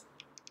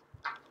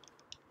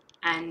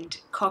and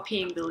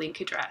copying the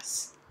link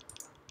address.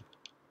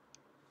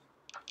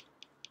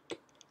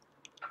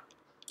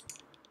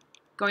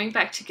 Going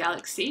back to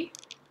Galaxy,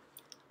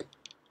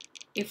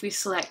 if we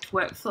select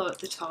Workflow at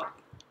the top,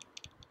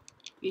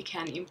 we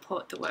can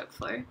import the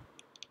workflow.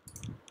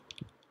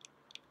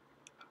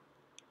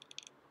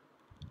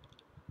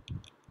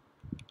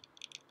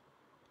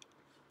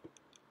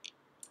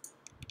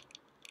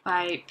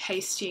 By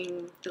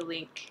pasting the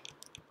link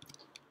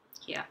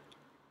here.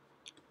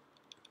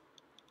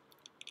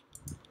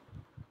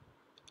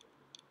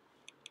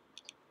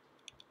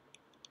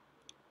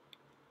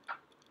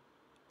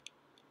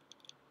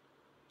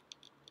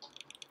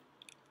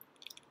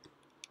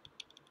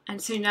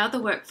 And so now the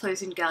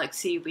workflow's in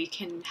Galaxy, we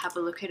can have a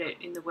look at it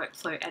in the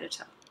workflow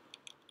editor.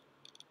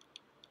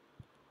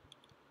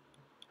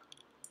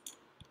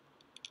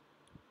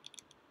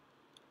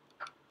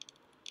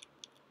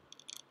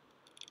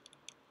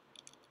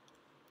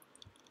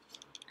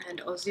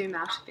 And I'll zoom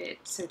out a bit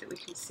so that we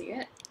can see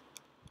it.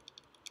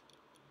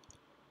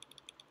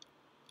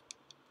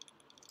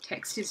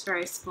 Text is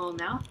very small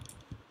now,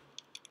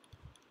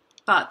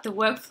 but the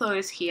workflow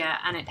is here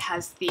and it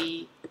has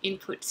the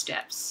input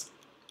steps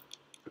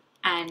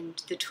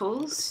and the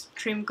tools: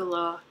 Trim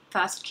Galore,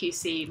 Fast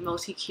QC,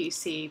 Multi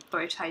QC,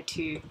 Bowtie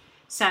 2,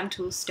 SAM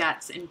Tools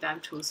Stats, and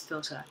BAM Tools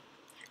Filter.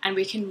 And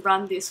we can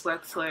run this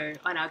workflow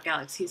on our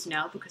Galaxies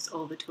now because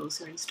all the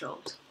tools are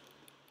installed.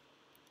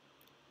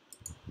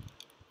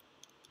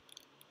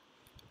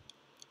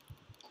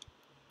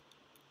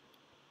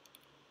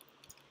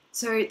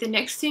 So the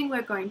next thing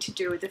we're going to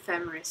do with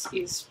Ephemeris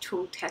is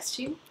tool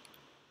testing.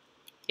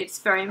 It's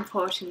very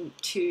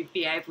important to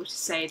be able to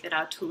say that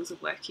our tools are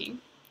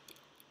working.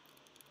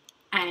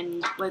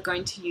 And we're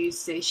going to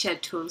use the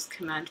shed tools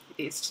command for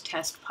this to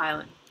test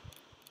pylon.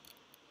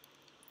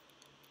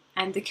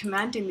 And the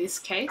command in this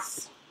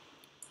case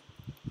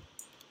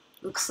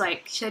looks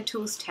like shed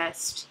tools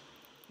test,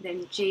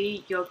 then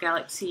G, your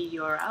Galaxy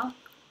URL,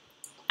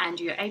 and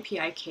your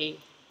API key,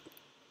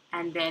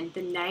 and then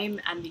the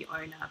name and the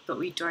owner, but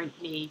we don't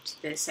need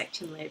the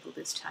section label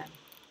this time.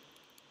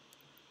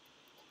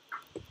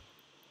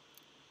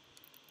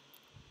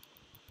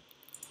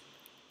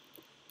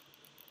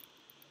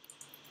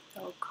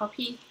 I'll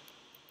copy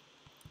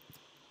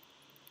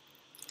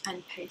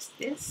and paste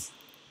this.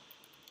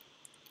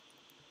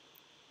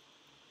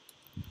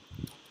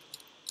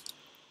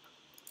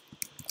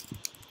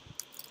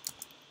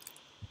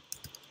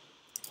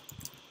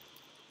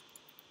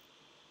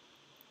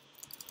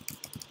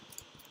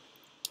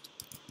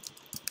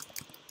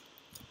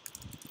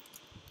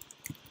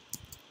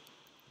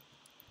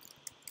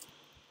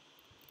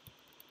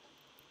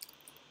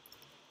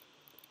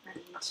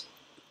 And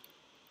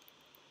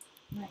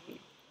my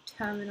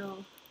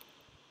terminal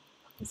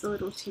is a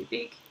little too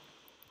big.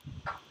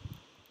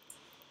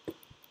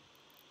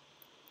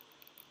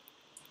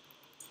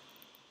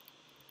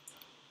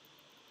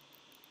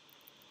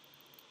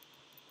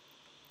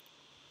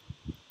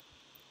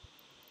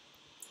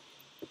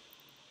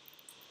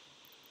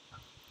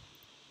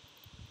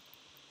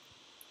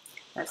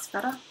 That's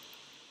better.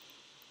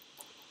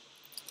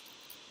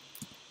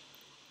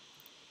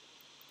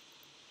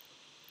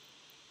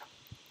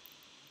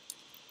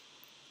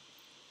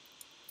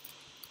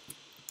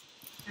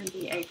 And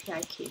the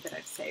API key that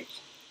I've saved.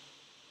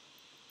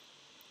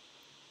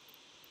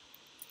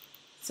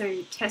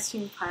 So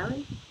testing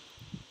pylon.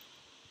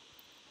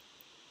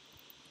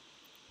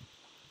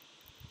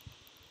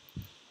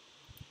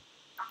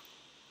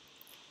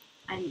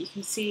 And you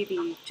can see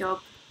the job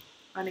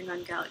running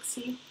on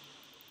Galaxy.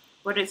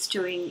 What it's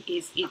doing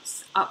is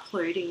it's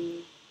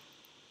uploading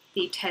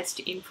the test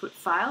input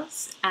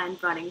files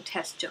and running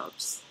test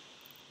jobs.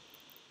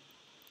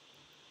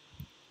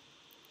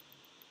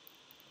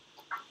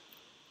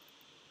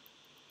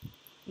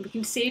 We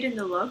can see it in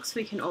the logs,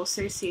 we can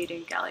also see it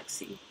in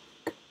Galaxy.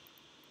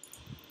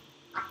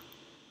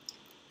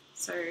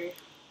 So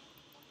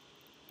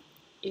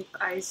if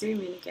I zoom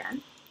in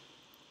again,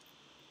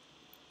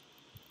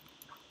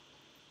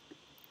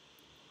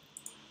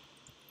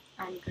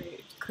 and go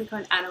click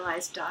on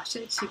Analyze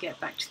Data to get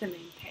back to the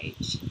main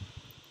page,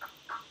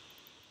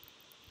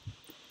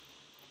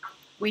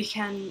 we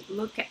can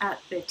look at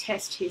the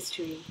test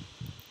history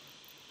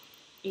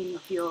in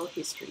View All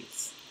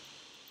Histories.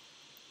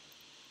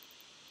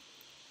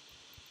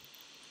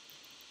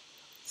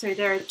 So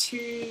there are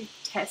 2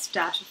 test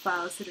data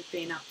files that have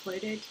been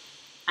uploaded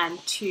and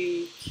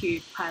 2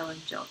 queued pylon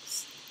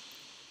jobs.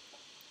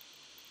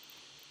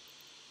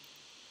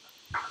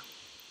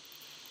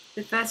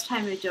 The first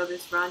time a job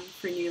is run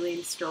for a newly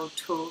installed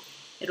tool,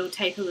 it'll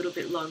take a little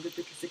bit longer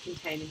because the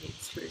container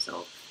needs to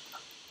resolve.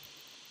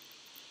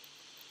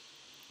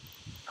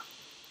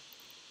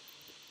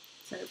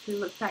 So if we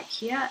look back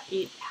here,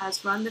 it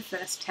has run the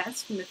first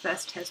test and the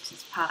first test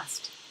has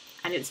passed,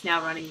 and it's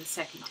now running the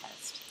second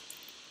test.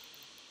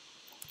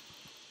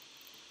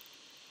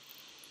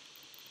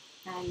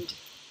 And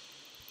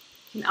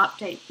you can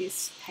update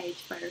this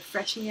page by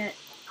refreshing it,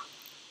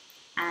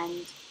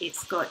 and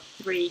it's got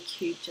 3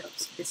 queued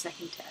jobs for the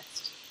second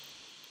test.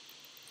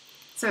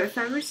 So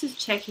Ephemeris is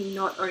checking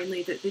not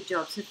only that the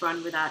jobs have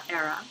run without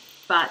error,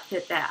 but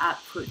that their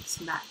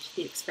outputs match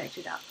the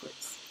expected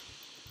outputs.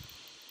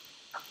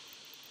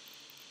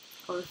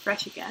 I'll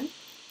refresh again.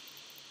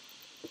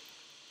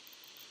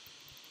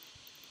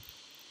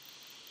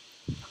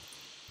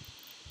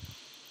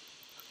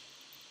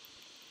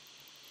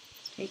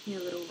 It's taking a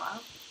little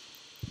while.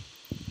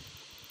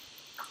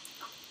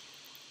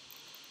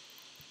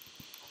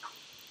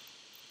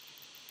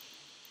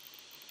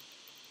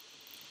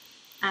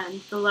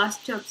 And the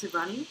last jobs are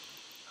running.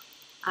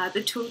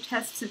 The tool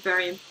tests are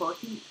very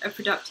important. A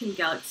production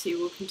Galaxy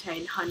will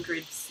contain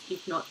hundreds,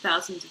 if not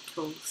thousands of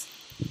tools.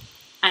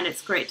 And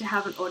it's great to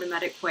have an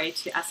automatic way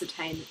to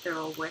ascertain that they're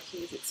all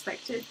working as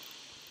expected.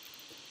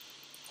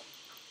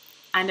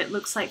 And it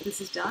looks like this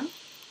is done.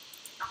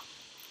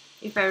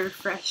 If I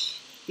refresh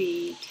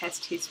the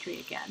test history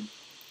again,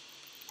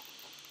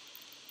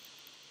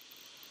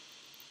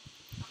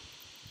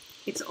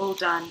 it's all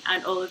done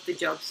and all of the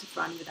jobs have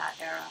run without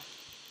error.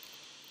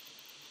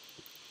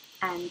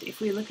 And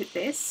if we look at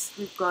this,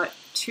 we've got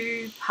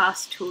 2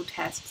 passed tool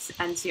tests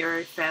and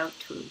 0 failed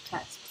tool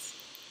tests.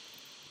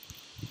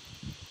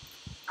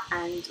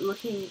 And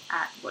looking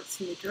at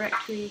what's in the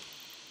directory,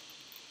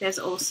 there's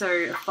also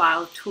a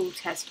file tool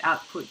test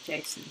output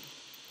JSON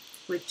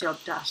with job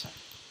data.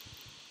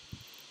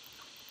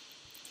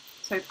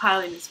 So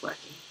piling is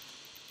working.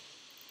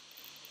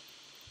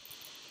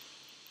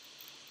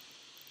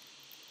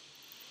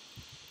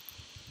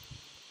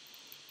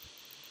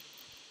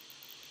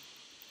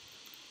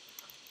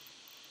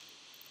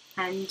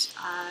 And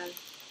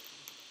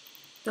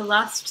the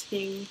last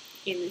thing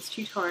in this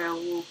tutorial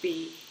will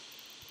be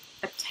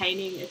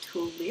obtaining a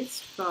tool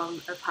list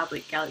from a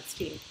public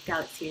Galaxy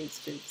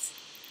instance.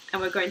 And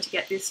we're going to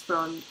get this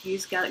from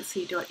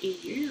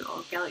usegalaxy.eu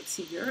or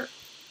Galaxy Europe.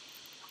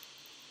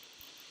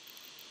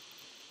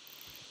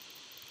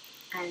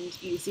 And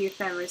use the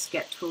Ephemeris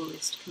get tool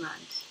list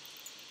command.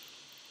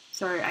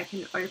 So I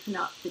can open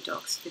up the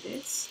docs for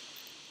this.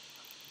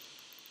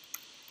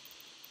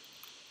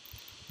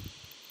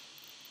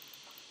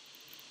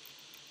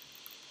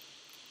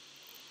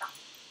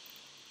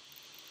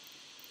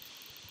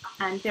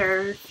 And there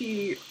are a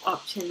few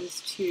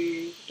options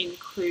to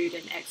include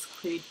and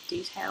exclude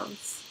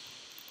details.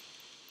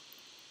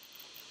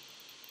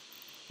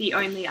 The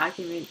only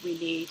argument we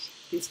need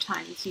this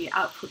time is the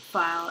output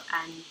file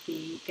and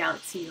the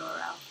Galaxy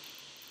URL.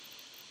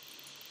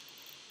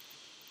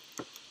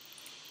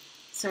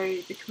 So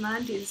the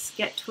command is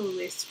get tool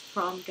list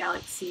from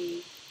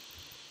Galaxy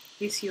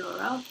this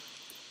URL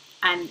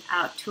and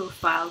out to a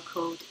file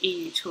called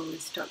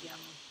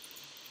eutoollist.yaml.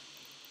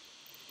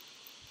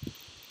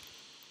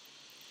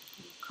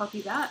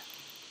 Copy that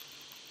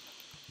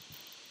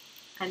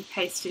and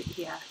paste it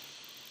here.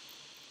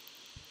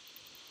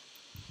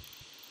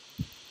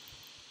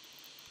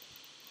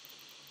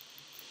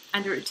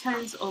 And it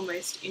returns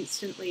almost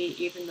instantly,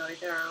 even though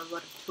there are a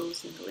lot of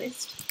tools in the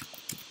list.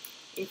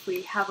 If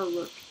we have a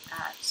look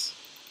at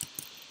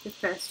the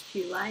first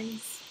few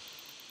lines,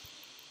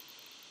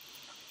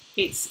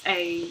 it's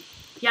a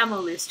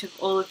YAML list of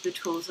all of the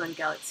tools on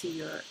Galaxy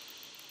Europe.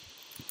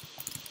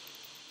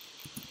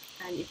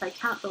 And if I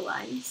count the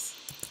lines,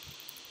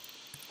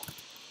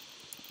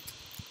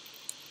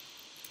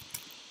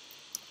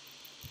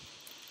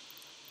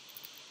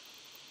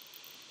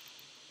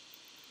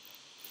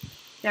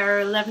 there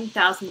are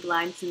 11,000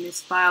 lines in this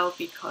file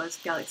because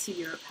Galaxy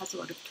Europe has a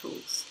lot of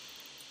tools.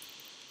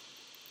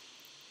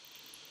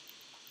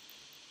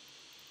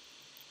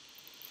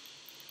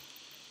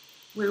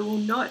 We will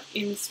not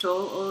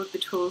install all of the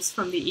tools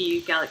from the EU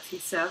Galaxy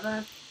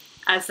server,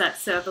 as that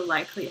server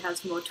likely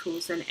has more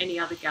tools than any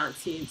other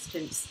Galaxy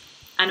instance,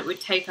 and it would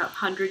take up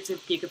hundreds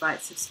of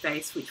gigabytes of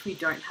space which we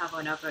don't have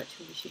on our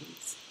virtual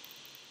machines.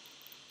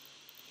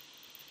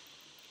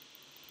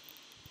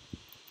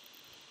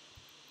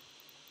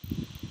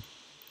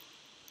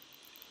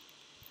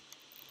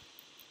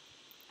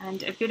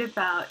 And a bit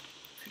about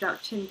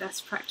production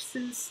best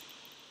practices.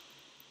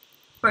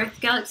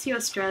 Both Galaxy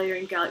Australia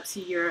and Galaxy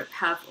Europe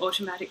have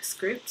automatic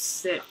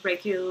scripts that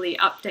regularly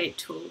update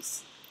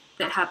tools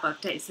that have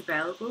updates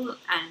available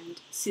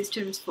and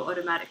systems for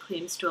automatically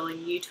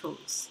installing new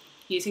tools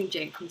using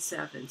Jenkins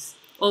servers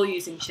or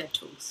using shed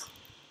tools.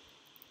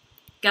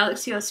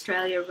 Galaxy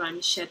Australia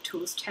runs shed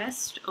tools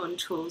test on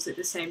tools at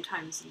the same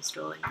time as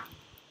installing them.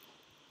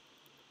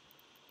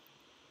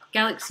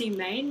 Galaxy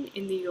Main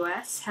in the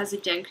US has a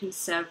Jenkins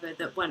server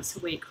that once a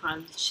week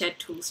runs shed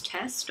tools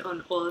test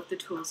on all of the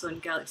tools on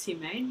Galaxy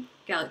Main,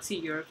 Galaxy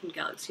Europe and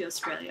Galaxy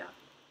Australia.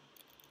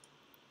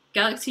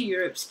 Galaxy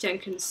Europe's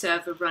Jenkins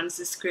server runs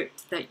a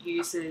script that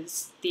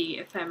uses the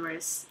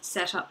Ephemeris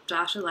setup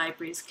data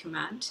libraries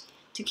command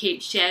to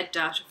keep shared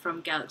data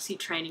from Galaxy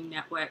Training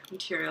Network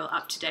material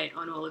up to date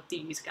on all of the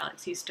Use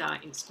Galaxy Star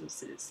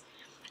instances.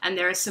 And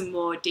there are some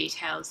more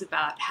details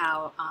about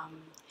how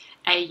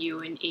AU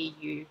and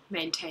EU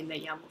maintain their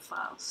YAML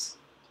files.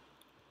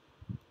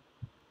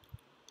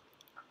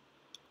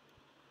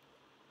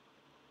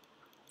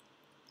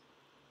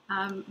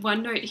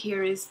 One note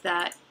here is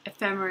that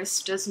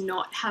Ephemeris does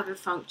not have a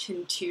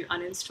function to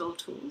uninstall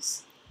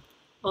tools,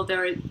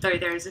 although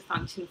there is a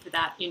function for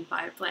that in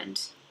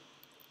BioBlend.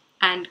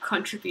 And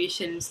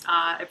contributions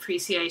are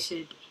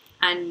appreciated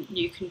and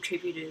new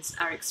contributors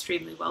are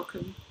extremely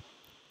welcome.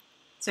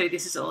 So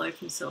this is all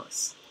open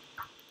source.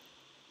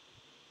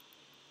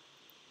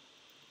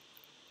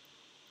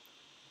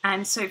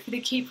 And so for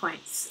the key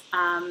points,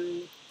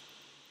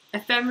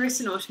 Ephemeris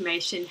and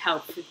automation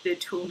help with the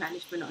tool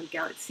management on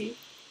Galaxy.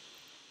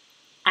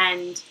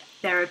 And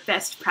there are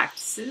best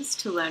practices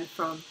to learn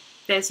from.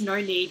 There's no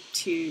need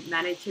to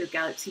manage your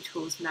Galaxy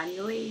tools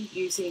manually.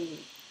 Using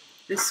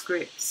the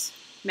scripts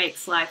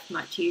makes life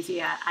much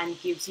easier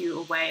and gives you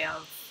a way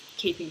of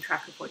keeping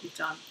track of what you've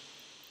done.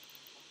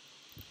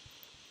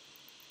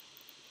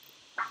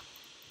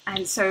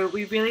 And so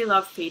we really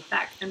love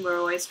feedback, and we're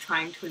always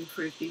trying to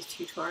improve these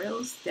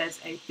tutorials. There's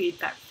a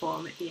feedback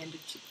form at the end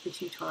of the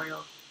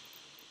tutorial.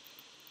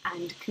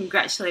 And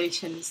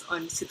congratulations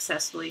on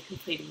successfully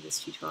completing this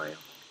tutorial.